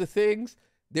all kinds of things.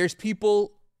 There's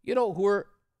people, who are,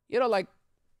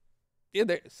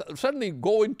 they're suddenly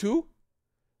go into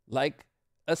like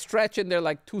a stretch and they're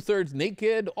like 2/3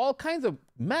 naked, all kinds of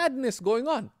madness going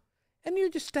on. And you're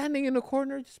just standing in a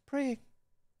corner, just praying.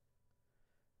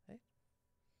 Right?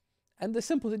 And the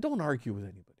simple thing, don't argue with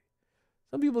anybody.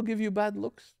 Some people give you bad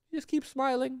looks, just keep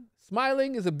smiling.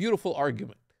 Smiling is a beautiful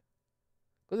argument.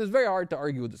 Because it's very hard to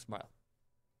argue with a smile.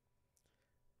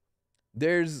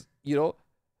 There's,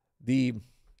 the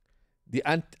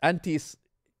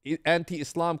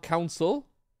anti-Islam Council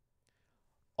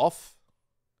of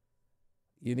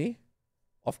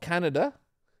Canada,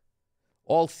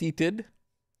 all seated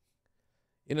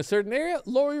in a certain area.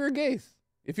 Lower your gaze.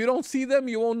 If you don't see them,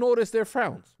 you won't notice their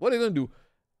frowns. What are you going to do?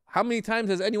 How many times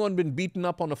has anyone been beaten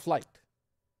up on a flight?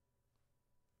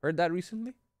 Heard that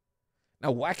recently?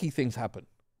 Now, wacky things happen.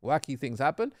 But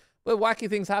wacky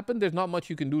things happen, there's not much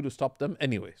you can do to stop them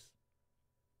anyways.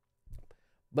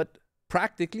 But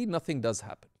practically, nothing does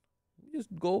happen. You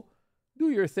just go,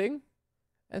 do your thing,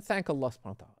 and thank Allah subhanahu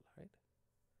wa ta'ala, right?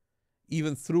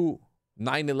 Even through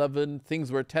 9/11,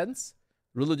 things were tense.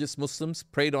 Religious Muslims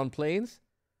prayed on planes.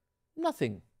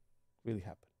 Nothing really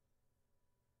happened.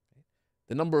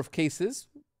 The number of cases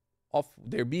of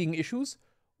there being issues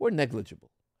were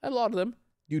negligible. A lot of them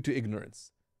due to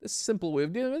ignorance. This simple way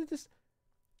of dealing with it is,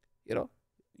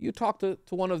 you talk to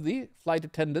one of the flight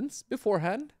attendants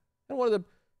beforehand, and one of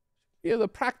the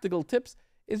practical tips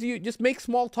is you just make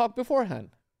small talk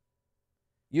beforehand.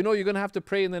 You're going to have to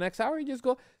pray in the next hour. You just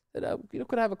go, could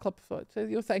I have a cup of,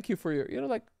 say, thank you for your,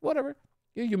 whatever.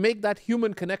 You make that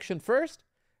human connection first,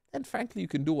 and frankly, you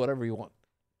can do whatever you want.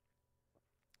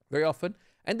 Very often.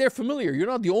 And they're familiar. You're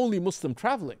not the only Muslim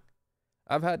traveling.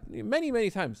 I've had many, many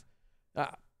times.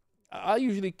 I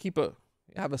usually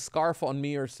have a scarf on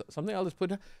me or something. I'll just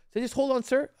say, just hold on,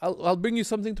 sir. I'll bring you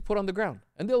something to put on the ground.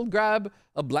 And they'll grab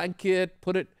a blanket,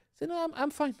 put it. Say, no, I'm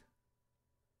fine.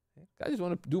 I just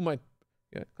want to do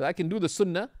because I can do the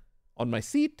sunnah on my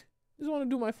seat. I just want to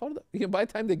do my farda. By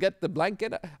the time they get the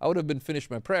blanket, I would have been finished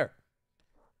my prayer.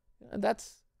 And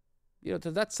that's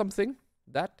something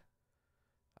that,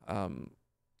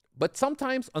 but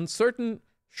sometimes on certain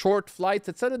short flights,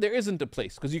 etc., there isn't a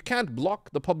place because you can't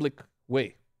block the public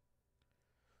way.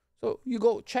 So you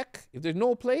go check. If there's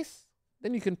no place,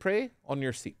 then you can pray on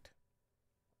your seat.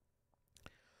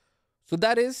 So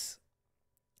that is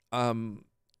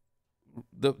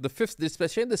the fifth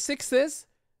dispensation. The sixth is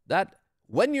that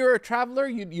when you're a traveler,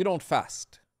 you don't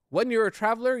fast. When you're a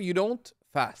traveler, you don't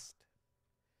fast.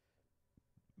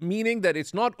 Meaning that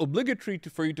it's not obligatory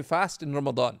for you to fast in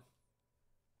Ramadan.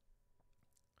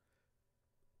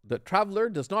 The traveler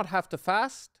does not have to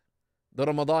fast the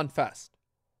Ramadan fast.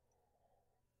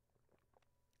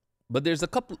 But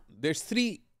there's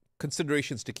three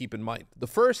considerations to keep in mind. The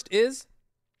first is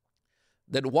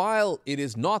that while it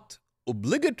is not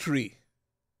obligatory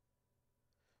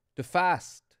to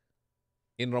fast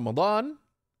in Ramadan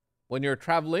when you're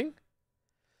traveling,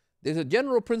 there's a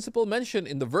general principle mentioned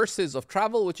in the verses of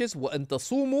travel, which is وَأَن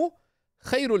تَصُومُوا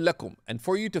خَيْرٌ لَكُمْ. And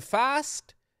for you to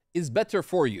fast is better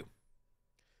for you.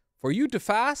 For you to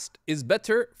fast is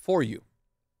better for you.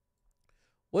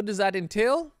 What does that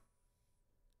entail?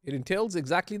 It entails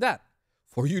exactly that.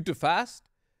 For you to fast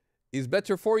is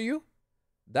better for you.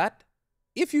 That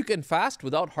if you can fast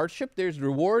without hardship, there's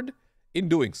reward in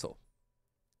doing so.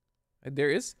 And there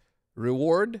is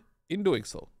reward in doing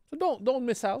so. So don't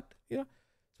miss out.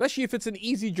 Especially if it's an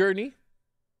easy journey.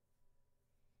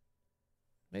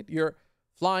 Right? You're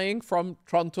flying from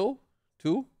Toronto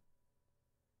to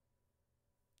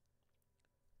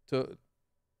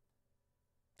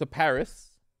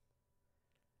Paris.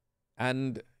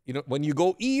 And when you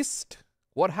go east,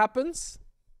 what happens?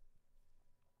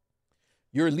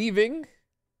 You're leaving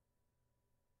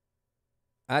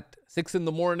at 6 in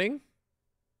the morning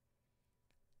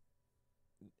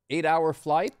 8-hour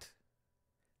flight,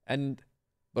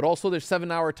 but also there's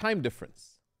 7-hour time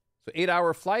difference. So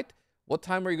 8-hour flight, what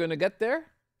time are you going to get there?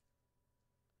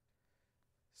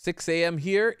 6 a.m.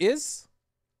 here is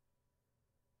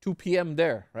 2 p.m.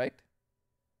 there, right?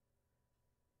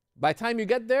 By the time you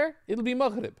get there, it'll be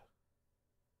Maghrib.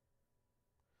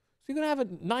 So you're going to have a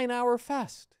 9-hour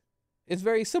fast. It's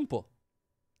very simple.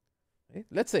 Okay?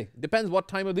 Let's say, depends what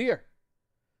time of the year.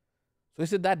 So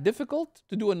is it that difficult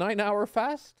to do a 9-hour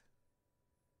fast?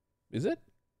 Is it?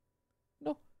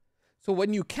 No. So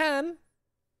when you can,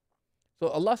 so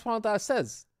Allah subhanahu wa ta'ala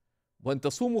says, when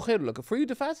tasumu khairul lakum, for you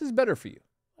to fast is better for you.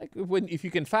 Like if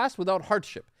you can fast without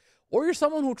hardship. Or you're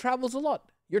someone who travels a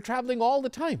lot. You're traveling all the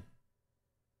time.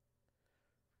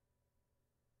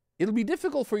 It'll be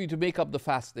difficult for you to make up the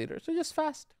fast later. So just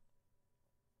fast.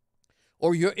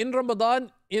 Or you're in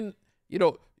Ramadan, you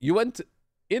went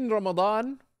in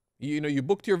Ramadan, you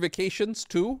booked your vacations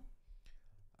to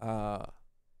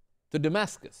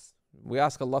Damascus. We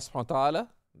ask Allah subhanahu wa ta'ala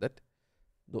that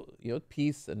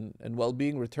peace and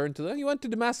well-being return to them. You went to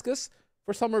Damascus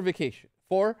for summer vacation,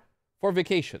 for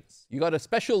vacations. You got a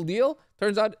special deal,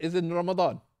 turns out is in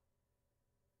Ramadan.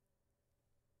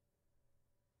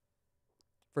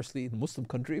 Firstly, in a Muslim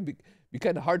country, it'd be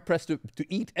kind of hard-pressed to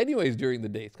eat anyways during the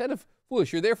day. It's kind of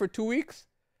foolish. You're there for 2 weeks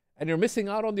and you're missing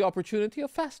out on the opportunity of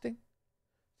fasting.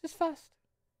 Just fast.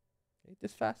 Okay,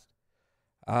 just fast.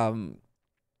 So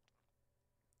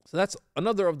that's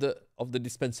another of the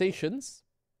dispensations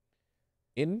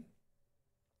in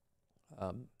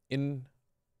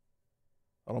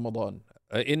Ramadan,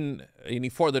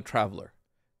 for the traveler,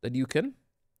 that you can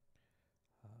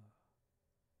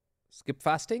skip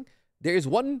fasting. There is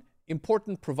one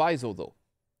important proviso though.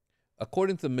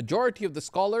 According to the majority of the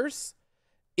scholars,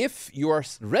 if you are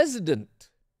resident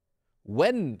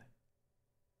when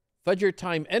Fajr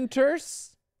time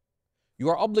enters, you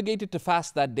are obligated to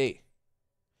fast that day,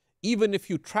 even if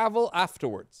you travel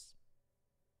afterwards.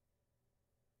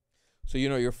 So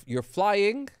you're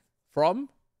flying from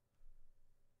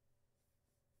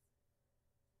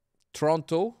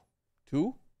Toronto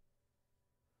to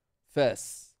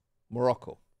Fez,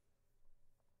 Morocco.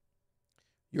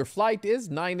 Your flight is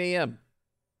 9 a.m.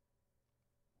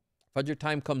 Fajr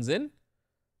time comes in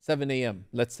 7 a.m.,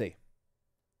 let's say.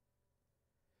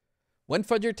 When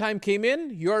Fajr time came in,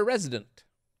 you're a resident.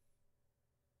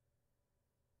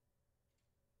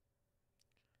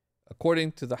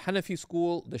 According to the Hanafi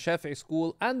school, the Shafi'i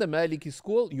school, and the Maliki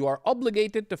school, you are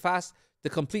obligated to fast, to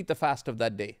complete the fast of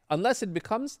that day, unless it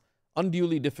becomes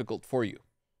unduly difficult for you.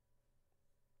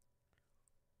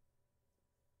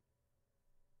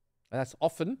 And that's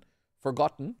often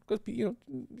forgotten, because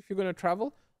if you're going to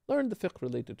travel, learn the fiqh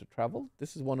related to travel.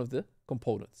 This is one of the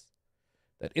components.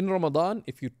 That in Ramadan,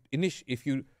 if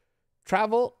you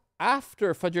travel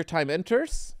after Fajr time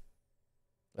enters,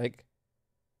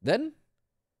 then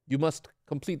you must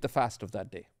complete the fast of that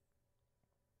day.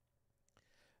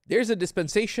 There's a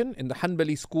dispensation in the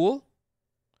Hanbali school,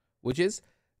 which is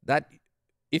that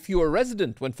if you are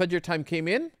resident when Fajr time came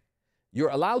in, you're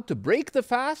allowed to break the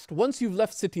fast once you've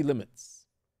left city limits.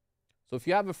 So if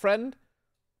you have a friend,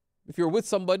 if you're with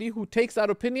somebody who takes that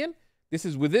opinion, this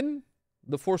is within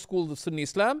the 4 schools of Sunni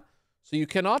Islam, so you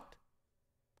cannot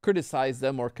criticize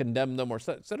them or condemn them or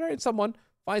etc. If someone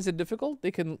finds it difficult,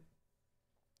 they can,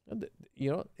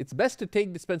 it's best to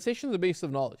take dispensation on the basis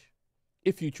of knowledge,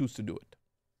 if you choose to do it.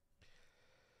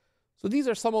 So these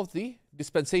are some of the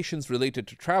dispensations related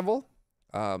to travel.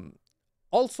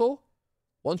 Also,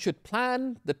 one should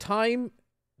plan the time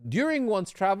during one's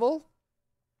travel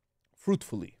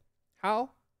fruitfully.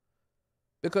 How?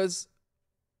 Because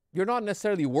you're not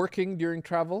necessarily working during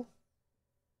travel,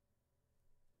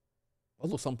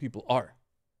 although some people are.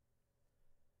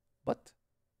 But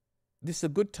this is a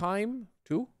good time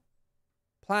to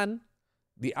plan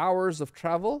the hours of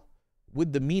travel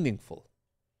with the meaningful.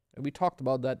 And we talked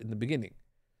about that in the beginning.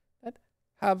 That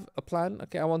have a plan.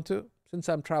 Okay, since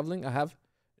I'm traveling, you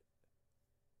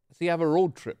have a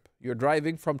road trip. You're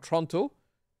driving from Toronto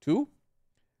to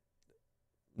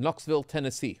Knoxville,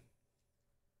 Tennessee.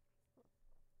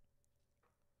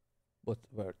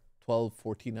 About 12,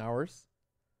 14 hours.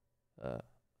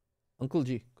 Uncle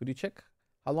G, could you check?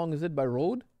 How long is it by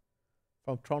road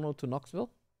from Toronto to Knoxville?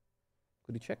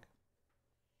 Could you check?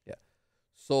 Yeah.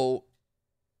 So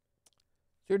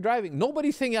you're driving.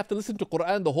 Nobody's saying you have to listen to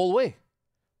Quran the whole way.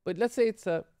 But let's say it's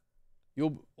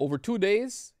over 2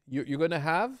 days, you're going to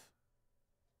have,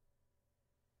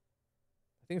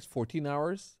 I think it's 14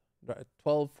 hours,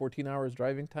 12, 14 hours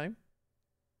driving time,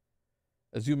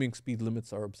 assuming speed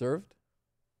limits are observed.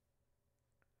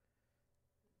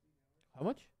 How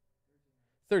much?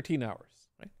 13 hours,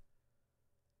 right?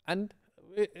 And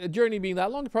a journey being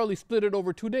that long, you probably split it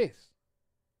over 2 days.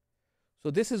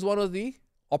 So this is one of the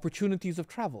opportunities of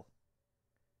travel.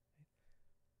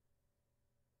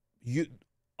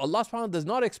 Allah subhanahu wa ta'ala does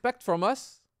not expect from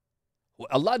us,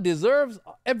 Allah deserves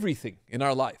everything in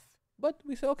our life. But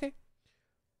we say, okay,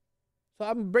 so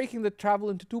I'm breaking the travel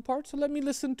into 2 parts, so let me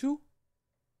listen to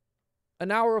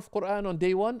an hour of Quran on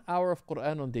day 1, hour of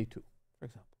Quran on day 2, for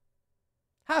example.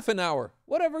 Half an hour,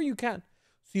 whatever you can.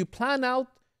 So you plan out,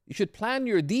 you should plan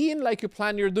your deen like you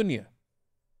plan your dunya.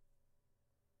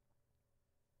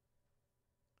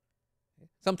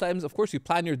 Sometimes, of course, you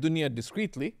plan your dunya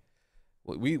discreetly.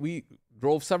 We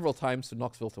drove several times to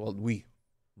Knoxville. Well, my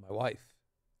wife.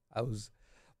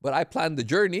 But I planned the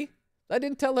journey. I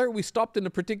didn't tell her we stopped in a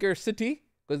particular city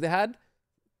because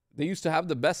they used to have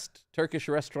the best Turkish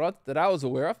restaurant that I was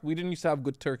aware of. We didn't used to have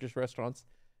good Turkish restaurants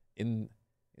in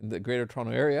the Greater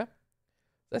Toronto area.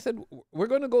 So I said, we're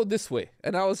going to go this way.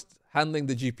 And I was handling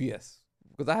the GPS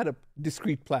because I had a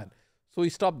discrete plan. So we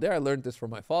stopped there. I learned this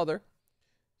from my father.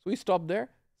 So we stopped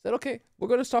there, said, okay, we're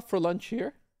going to stop for lunch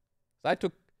here.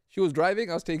 So she was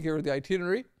driving, I was taking care of the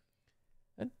itinerary.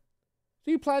 And so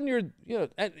you plan your dunya,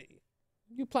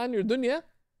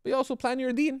 but you also plan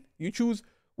your deen. You choose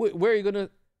where you're going to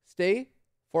stay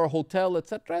for a hotel,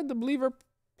 etc. And the believer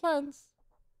plans.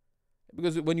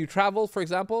 Because when you travel, for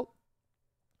example,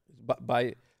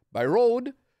 by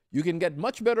road, you can get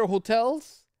much better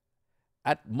hotels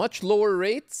at much lower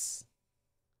rates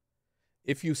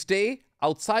if you stay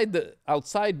outside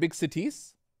big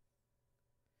cities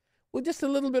with just a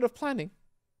little bit of planning.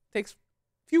 Takes a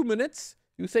few minutes,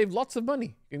 you save lots of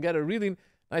money. You can get a really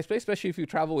nice place, especially if you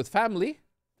travel with family.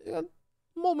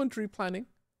 Momentary planning.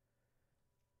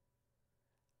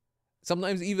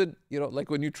 Sometimes even,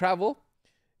 like when you travel,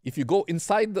 if you go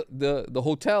inside the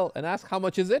hotel and ask how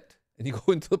much is it, and you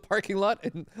go into the parking lot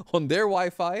and on their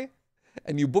Wi-Fi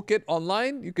and you book it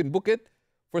online, you can book it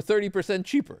for 30%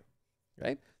 cheaper,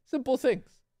 right? Simple things.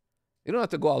 You don't have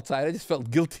to go outside. I just felt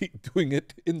guilty doing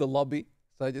it in the lobby.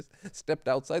 So I just stepped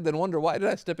outside, then wonder why did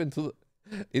I step into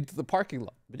the parking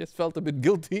lot? I just felt a bit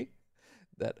guilty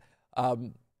that,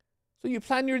 so you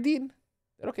plan your deen.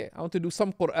 That, okay, I want to do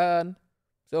some Quran.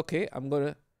 So, okay, I'm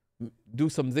going to do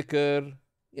some dhikr.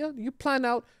 You plan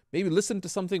out, maybe listen to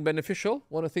something beneficial.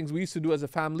 One of the things we used to do as a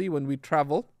family when we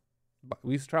travel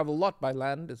a lot by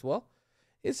land as well,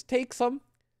 is take some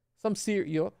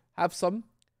have some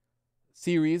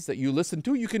series that you listen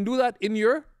to. You can do that in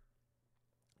your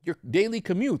daily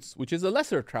commutes, which is a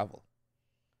lesser travel.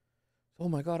 Oh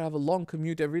my God, I have a long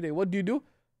commute every day. What do?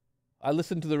 I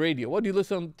listen to the radio. What do you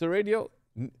listen to the radio?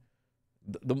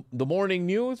 The morning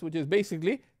news, which is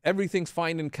basically everything's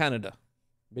fine in Canada,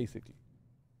 basically.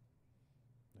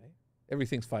 Right?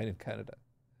 Everything's fine in Canada.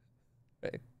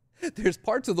 Right? There's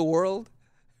parts of the world,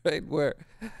 right, where,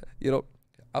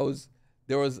 I was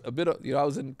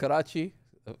in Karachi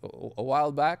a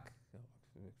while back,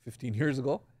 15 years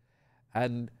ago,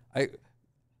 and I'd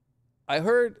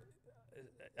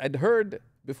heard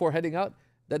before heading out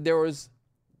that there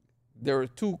were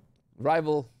 2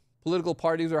 rival political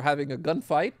parties are having a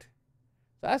gunfight.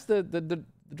 So I asked the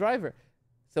driver,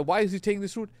 so why is he taking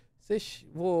this route? Says,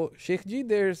 well, Shaykh ji,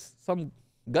 there's some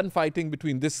gunfighting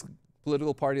between this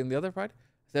political party and the other party.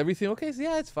 Is everything okay? He said,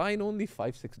 yeah, it's fine, only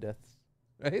 5-6 deaths,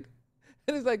 right?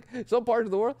 And it's like some part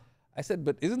of the world. I said,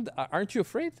 but aren't you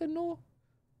afraid? He said, no.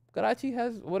 Karachi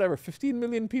has 15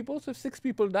 million people, so if 6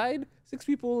 people died, 6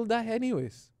 people will die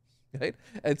anyways, right?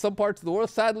 And some parts of the world,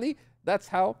 sadly, that's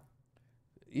how,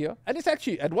 and it's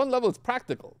actually, at one level, it's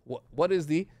practical. What is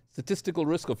the statistical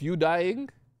risk of you dying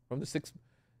from the 6,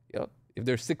 if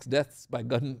there's 6 deaths by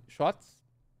gunshots?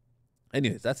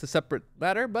 Anyways, that's a separate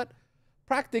matter, but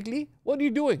practically, what are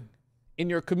you doing in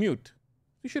your commute?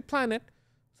 You should plan it.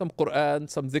 Some Quran,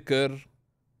 some dhikr,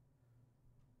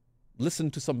 listen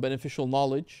to some beneficial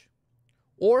knowledge,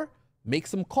 or make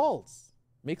some calls.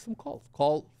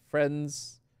 Call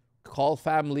friends, call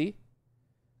family.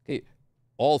 Okay,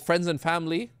 all friends and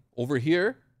family over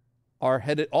here are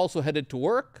also headed to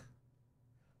work,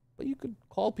 but you could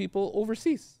call people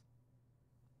overseas.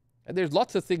 And there's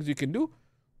lots of things you can do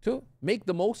to make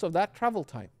the most of that travel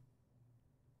time.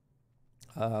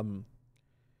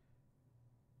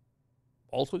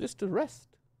 Also just to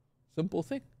rest. Simple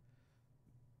thing.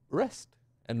 Rest.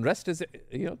 And rest is,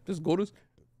 just go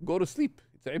to sleep.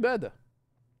 It's ibadah.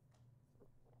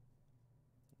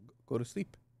 Go to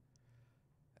sleep.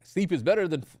 Sleep is better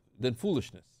than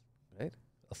foolishness, right?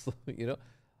 So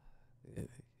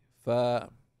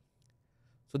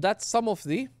that's some of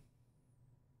the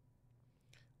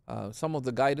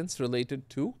guidance related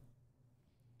to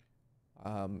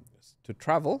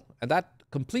travel, and that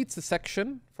completes a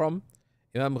section from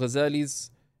Imam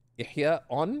Ghazali's Ihya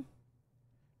on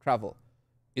travel.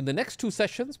 In the next 2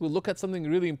 sessions, we'll look at something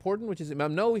really important, which is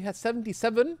Imam Nawawi has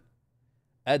 77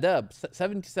 adab,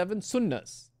 77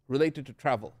 sunnahs related to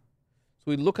travel. So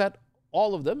we'll look at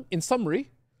all of them in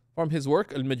summary from his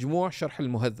work, Al-Majmu' Sharh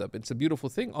Al-Muhadhab. It's a beautiful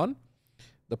thing on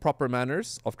the proper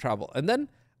manners of travel. And then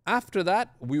after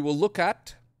that, we will look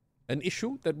at an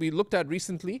issue that we looked at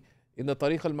recently in the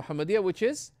Tariq al-Muhammadiyah, which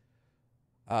is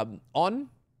on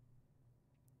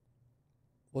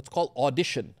what's called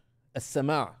audition,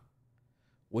 as-sama',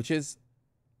 which is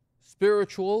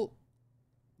spiritual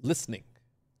listening,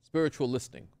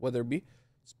 whether it be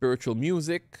spiritual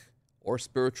music or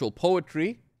spiritual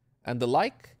poetry and the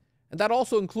like. And that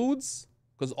also includes,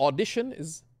 because audition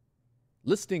is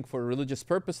listening for religious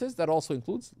purposes, that also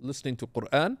includes listening to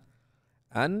Quran.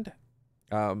 And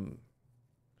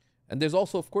there's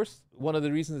also, of course, one of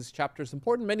the reasons this chapter is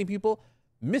important, many people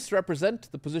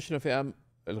misrepresent the position of Imam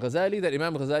Ghazali, that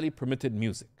Imam Ghazali permitted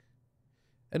music.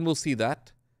 And we'll see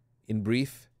that in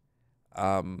brief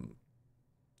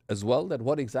as well, that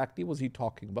what exactly was he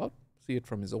talking about. See it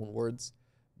from his own words,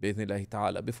 bi'idhnillahi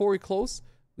ta'ala. Before we close,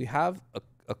 we have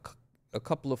a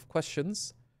couple of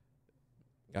questions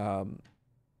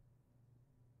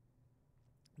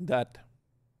that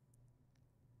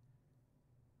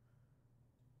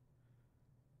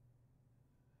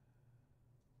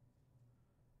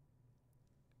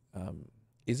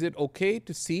is it okay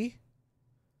to see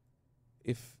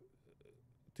if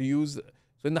to use,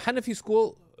 so in the Hanafi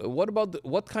school,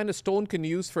 what kind of stone can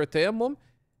you use for a tayammum?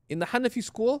 In the Hanafi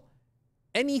school,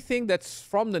 anything that's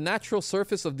from the natural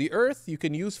surface of the earth, you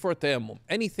can use for a tayammum.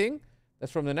 Anything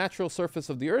that's from the natural surface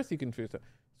of the earth, you can use it.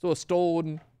 So a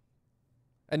stone,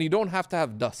 and you don't have to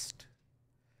have dust.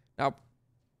 Now,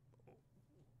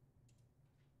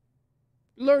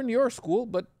 learn your school,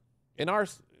 but in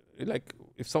ours, like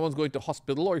if someone's going to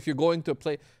hospital or if you're going to a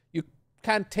place, you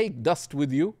can't take dust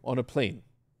with you on a plane.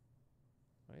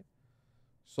 Right?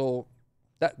 So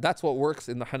that's what works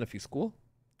in the Hanafi school.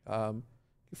 You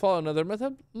follow another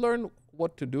method, learn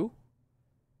what to do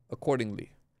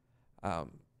accordingly.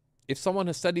 If someone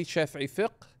has studied Shafi'i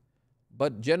fiqh,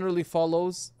 but generally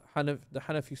follows the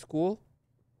Hanafi school,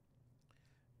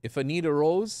 if a need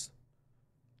arose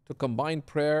to combine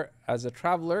prayer as a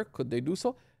traveler, could they do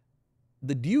so?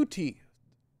 The duty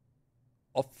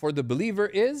for the believer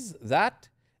is that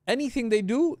anything they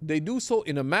do so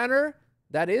in a manner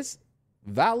that is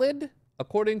valid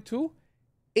according to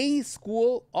a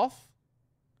school of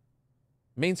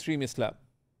mainstream Islam.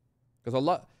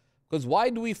 Because why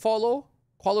do we follow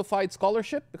qualified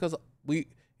scholarship? Because it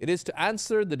is to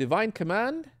answer the divine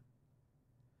command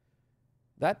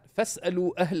that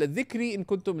فَاسْأَلُوا أَهْلَ الذِّكْرِ إِن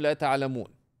كُنْتُمْ لَا تَعْلَمُونَ.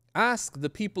 Ask the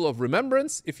people of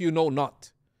remembrance if you know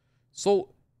not. So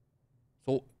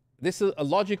this is a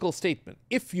logical statement.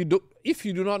 If you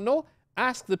do not know,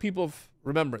 ask the people of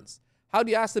remembrance. How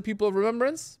do you ask the people of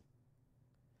remembrance?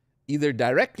 Either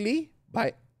directly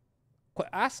by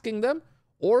asking them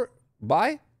or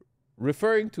by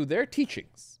referring to their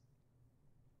teachings.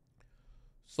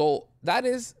 So that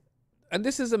is, and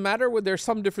this is a matter where there's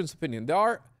some difference of opinion. There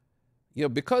are,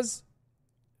 because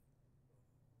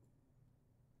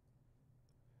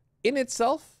in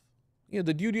itself,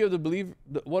 the duty of the believer,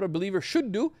 what a believer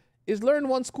should do is learn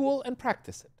one school and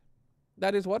practice it.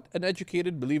 That is what an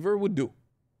educated believer would do.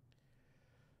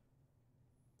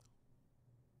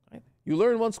 Right? You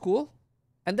learn one school,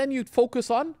 and then you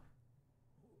focus on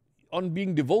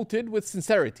being devoted with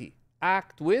sincerity.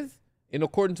 Act in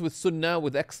accordance with Sunnah,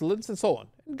 with excellence, and so on.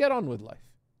 And get on with life.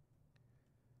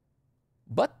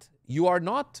 But you are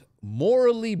not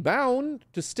morally bound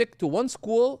to stick to one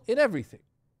school in everything.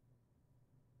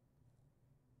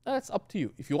 That's up to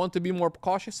you. If you want to be more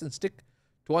cautious and stick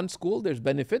to one school, there's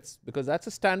benefits because that's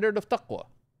a standard of taqwa.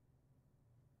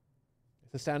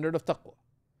 It's a standard of taqwa.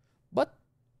 But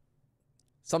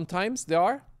sometimes there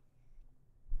are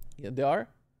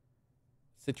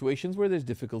situations where there's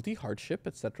difficulty, hardship,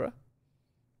 etc.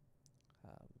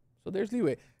 So there's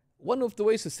leeway. One of the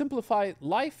ways to simplify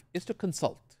life is to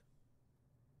consult.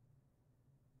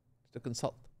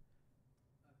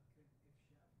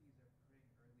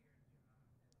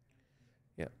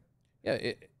 Yeah,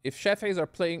 if Shafi'is are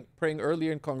praying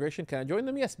earlier in congregation, can I join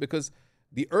them? Yes, because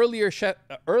the earlier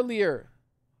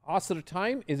Asr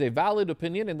time is a valid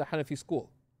opinion in the Hanafi school.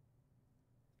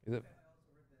 Is it?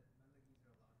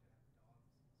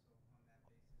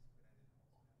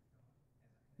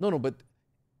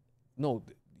 No,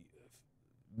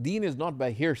 deen is not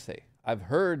by hearsay. I've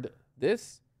heard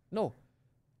this. No.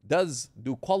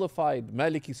 Do qualified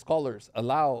Maliki scholars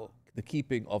allow the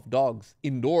keeping of dogs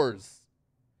indoors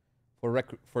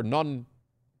for non,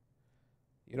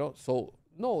 so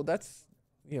no, that's,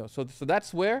 so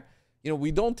that's where,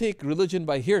 we don't take religion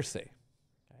by hearsay.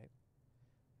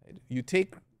 Right? You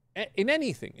take in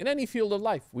anything, in any field of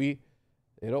life,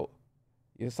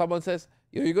 someone says,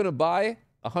 you're going to buy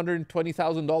a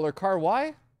 $120,000 car.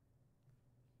 Why?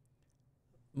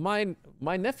 My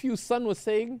nephew's son was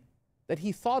saying that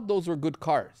he thought those were good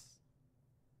cars.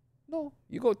 No,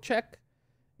 you go check.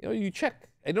 You check.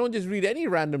 And don't just read any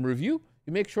random review.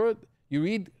 You make sure you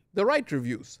read the right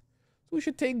reviews. So we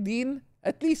should take deen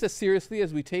at least as seriously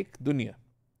as we take dunya.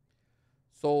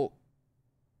 So,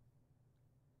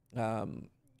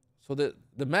 the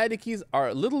Malikis are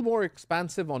a little more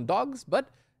expansive on dogs, but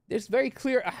there's very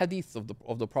clear ahadith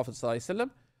of the Prophet ﷺ.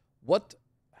 What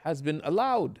has been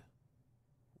allowed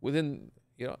within,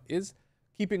 is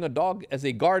keeping a dog as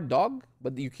a guard dog,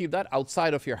 but you keep that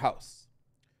outside of your house.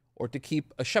 Or to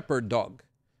keep a shepherd dog.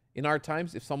 In our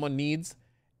times, if someone needs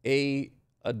a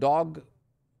dog,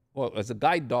 well, as a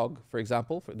guide dog, for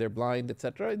example, for they're blind,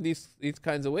 etc., in these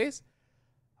kinds of ways,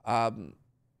 and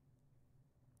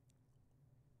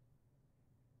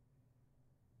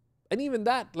even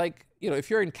that, if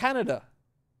you're in Canada,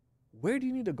 where do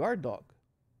you need a guard dog?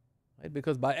 Right?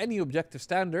 Because by any objective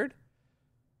standard,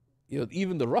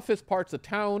 even the roughest parts of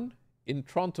town in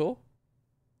Toronto,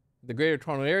 the Greater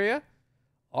Toronto Area,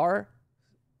 are,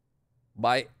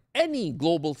 by any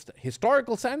global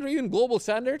historical standard, even global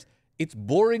standards, it's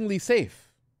boringly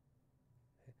safe.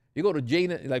 You go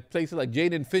to places like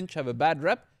Jane and Finch have a bad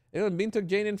rep. Anyone been to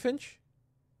Jane and Finch?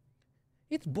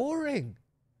 It's boring.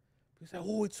 You say,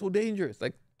 oh, it's so dangerous.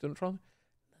 Like, just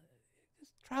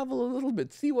travel a little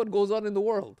bit, see what goes on in the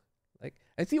world,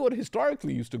 and see what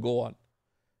historically used to go on.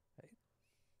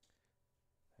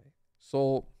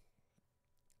 So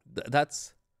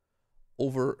that's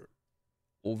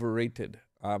overrated.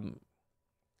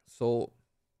 So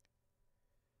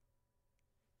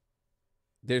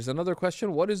there's another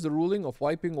question. What is the ruling of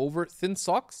wiping over thin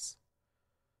socks?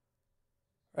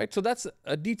 Right. So that's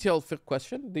a detailed fiqh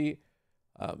question.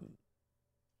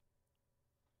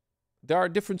 There are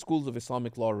different schools of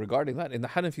Islamic law regarding that. In the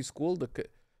Hanafi school,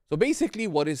 so basically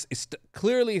what is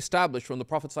clearly established from the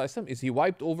Prophet ﷺ is he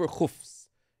wiped over khufs.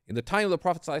 In the time of the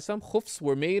Prophet ﷺ, khufs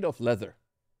were made of leather.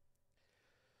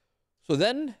 So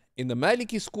then, in the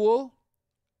Maliki school,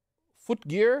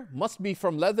 footgear must be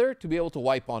from leather to be able to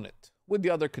wipe on it, with the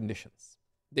other conditions.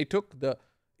 They took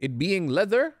it being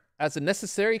leather as a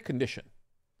necessary condition.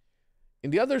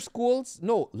 In the other schools,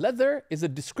 no, leather is a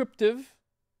descriptor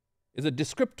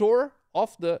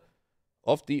of what the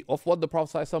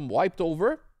Prophet ﷺ wiped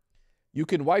over. You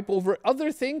can wipe over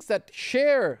other things that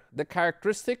share the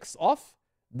characteristics of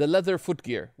the leather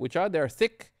footgear, which are they're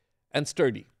thick and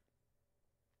sturdy.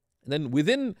 And then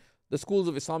within the schools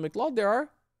of Islamic law,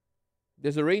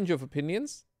 there's a range of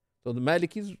opinions. So the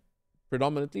Malikis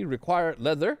predominantly require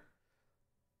leather,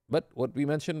 but what we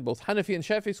mentioned, both Hanafi and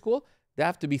Shafi school, they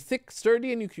have to be thick,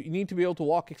 sturdy, and you need to be able to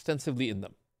walk extensively in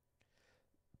them.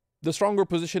 The stronger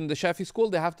position in the Shafi school,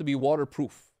 they have to be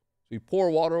waterproof. So you pour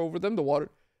water over them, the water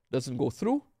doesn't go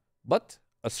through, but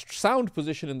a sound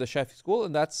position in the Shafi school,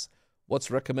 and that's what's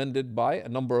recommended by a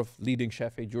number of leading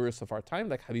Shafi'i jurists of our time,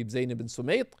 like Habib Zayn ibn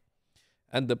Sumayt.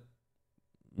 And the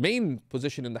main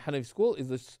position in the Hanafi school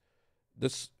is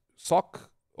this sock,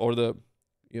 or the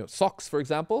socks, for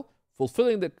example,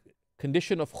 fulfilling the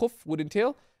condition of khuf would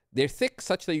entail they're thick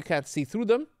such that you can't see through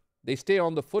them. They stay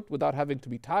on the foot without having to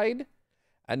be tied.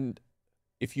 And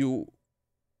if you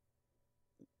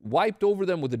wiped over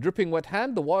them with a dripping wet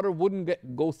hand, the water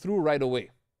wouldn't go through right away.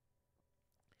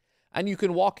 And you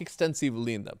can walk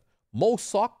extensively in them. Most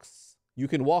socks you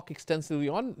can walk extensively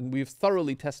on, and we've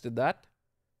thoroughly tested that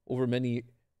over many,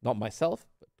 not myself,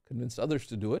 but convinced others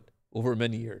to do it over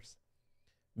many years,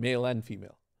 male and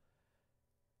female.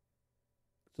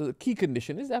 So the key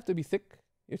condition is they have to be thick,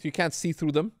 if you can't see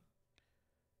through them.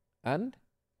 And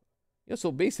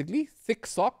so basically, thick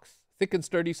socks, thick and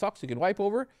sturdy socks you can wipe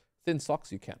over, thin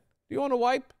socks you can't. Do you want to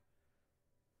wipe?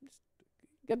 Just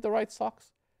get the right socks.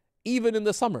 Even in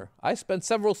the summer, I spent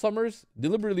several summers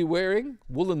deliberately wearing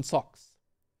woolen socks.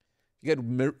 You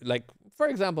get, for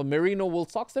example, merino wool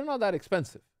socks, they're not that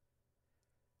expensive.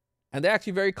 And they're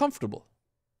actually very comfortable.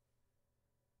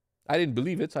 I didn't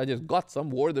believe it, so I just got some,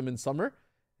 wore them in summer.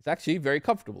 It's actually very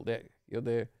comfortable.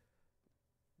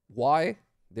 Why?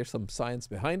 There's some science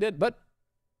behind it, but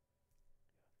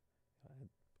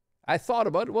I thought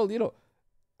about it. Well,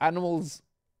 animals,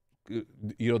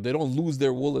 they don't lose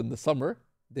their wool in the summer.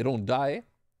 They don't die.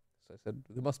 So I said,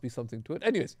 there must be something to it.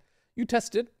 Anyways, you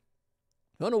test it.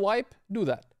 You want to wipe? Do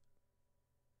that.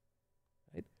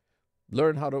 Right?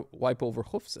 learn how to wipe over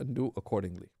khufs and do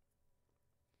accordingly.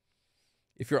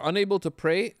 If you're unable to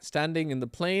pray standing in the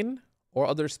plane or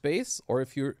other space, or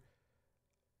if you're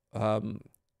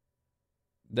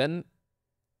then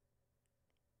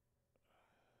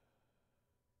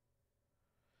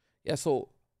so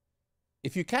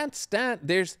if you can't stand,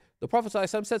 there's the Prophet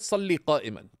ﷺ said, "Salli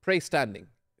qa'iman," pray standing.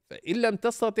 فَإِن لَمْ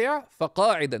تَسْتَطِعْ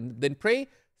فَقَاعِدًا, then pray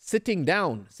sitting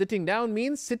down. Sitting down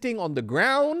means sitting on the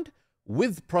ground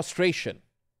with prostration.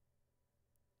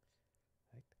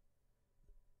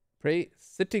 Pray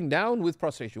sitting down with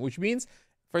prostration, which means,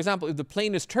 for example, if the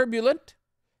plane is turbulent,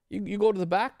 you go to the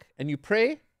back and you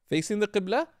pray facing the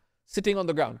Qibla, sitting on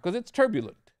the ground, because it's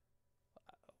turbulent.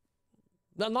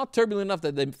 Not turbulent enough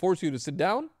that they force you to sit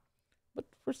down, but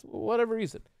for whatever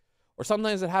reason. Or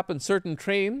sometimes it happens, certain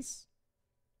trains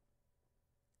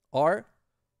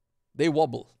they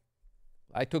wobble.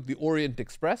 I took the Orient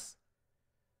Express,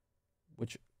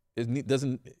 which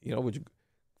doesn't, which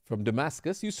from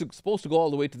Damascus, you're supposed to go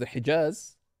all the way to the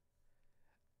Hijaz,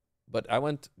 but I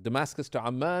went Damascus to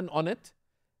Amman on it.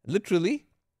 Literally,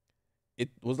 it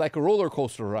was like a roller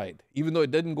coaster ride, even though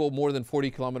it didn't go more than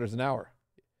 40 kilometers an hour.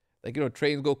 Like,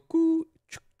 trains go coo,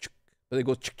 chuk, chuk, but they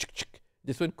go chuk, chuk, chuk.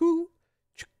 This went coo,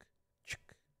 chuk,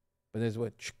 chuk, but this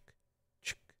went chuk,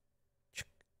 chuk, chuk.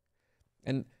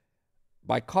 And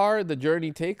by car, the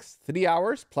journey takes 3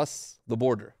 hours plus the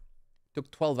border. It took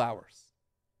 12 hours.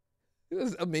 It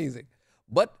was amazing.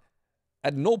 But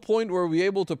at no point were we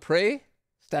able to pray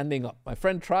standing up. My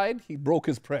friend tried, he broke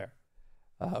his prayer.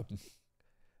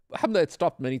 Alhamdulillah, it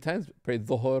stopped many times. Prayed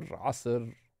Dhuhr,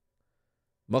 Asr,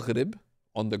 Maghrib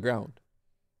on the ground.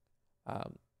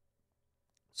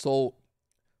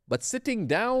 But sitting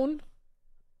down,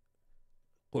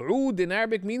 qu'ud in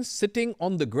Arabic means sitting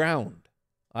on the ground,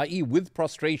 i.e. with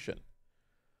prostration.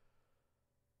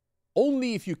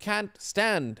 Only if you can't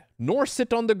stand nor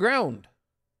sit on the ground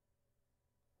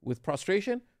with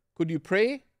prostration could you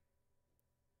pray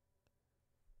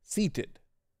seated.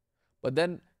 But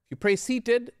then if you pray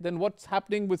seated, then what's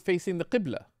happening with facing the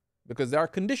Qibla? Because there are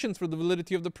conditions for the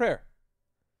validity of the prayer.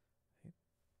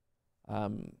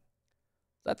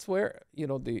 That's where,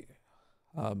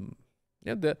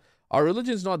 our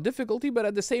religion is not difficulty, but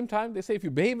at the same time, they say if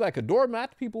you behave like a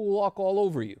doormat, people will walk all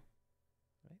over you.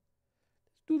 Right?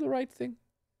 Do the right thing.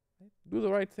 Right? Do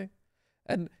the right thing.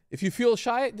 And if you feel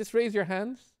shy, just raise your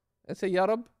hands and say, Ya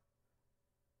Rab,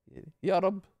 Ya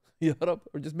Rab, Ya Rab,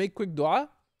 or just make quick dua.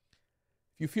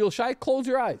 If you feel shy, close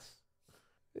your eyes.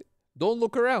 Don't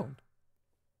look around.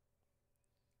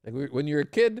 Like when you're a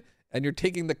kid and you're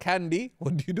taking the candy,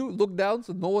 what do? Look down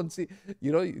so no one see.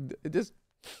 Just.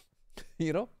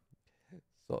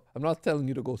 So I'm not telling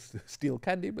you to go steal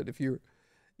candy, but if you're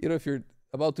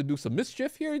about to do some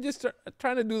mischief here, you're just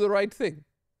trying to do the right thing.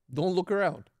 Don't look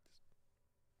around.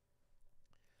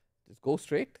 Just go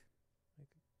straight.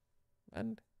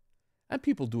 And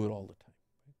people do it all the time.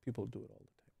 People do it all the time.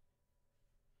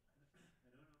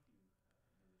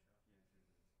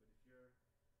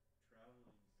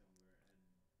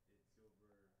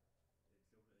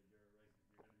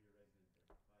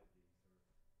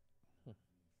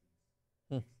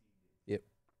 Yep.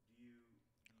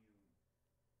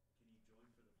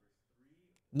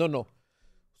 No.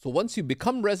 So once you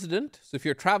become resident, so if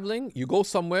you're traveling, you go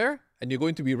somewhere and you're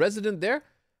going to be resident there,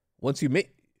 once you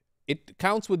it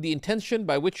counts with the intention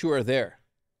by which you are there.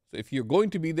 So if you're going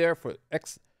to be there for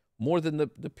X more than the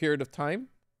period of time,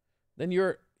 then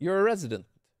you're a resident.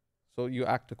 So you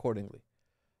act accordingly.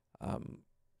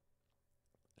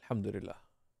 Alhamdulillah.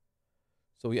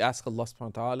 So we ask Allah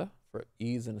subhanahu wa ta'ala for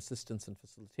ease and assistance and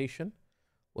facilitation.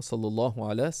 وصلى الله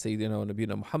على سيدنا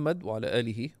ونبينا محمد وعلى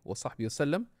آله وصحبه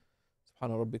وسلم.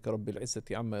 سبحان ربك رب العزة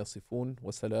عما يصفون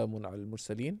وسلام على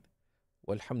المرسلين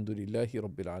والحمد لله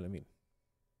رب العالمين.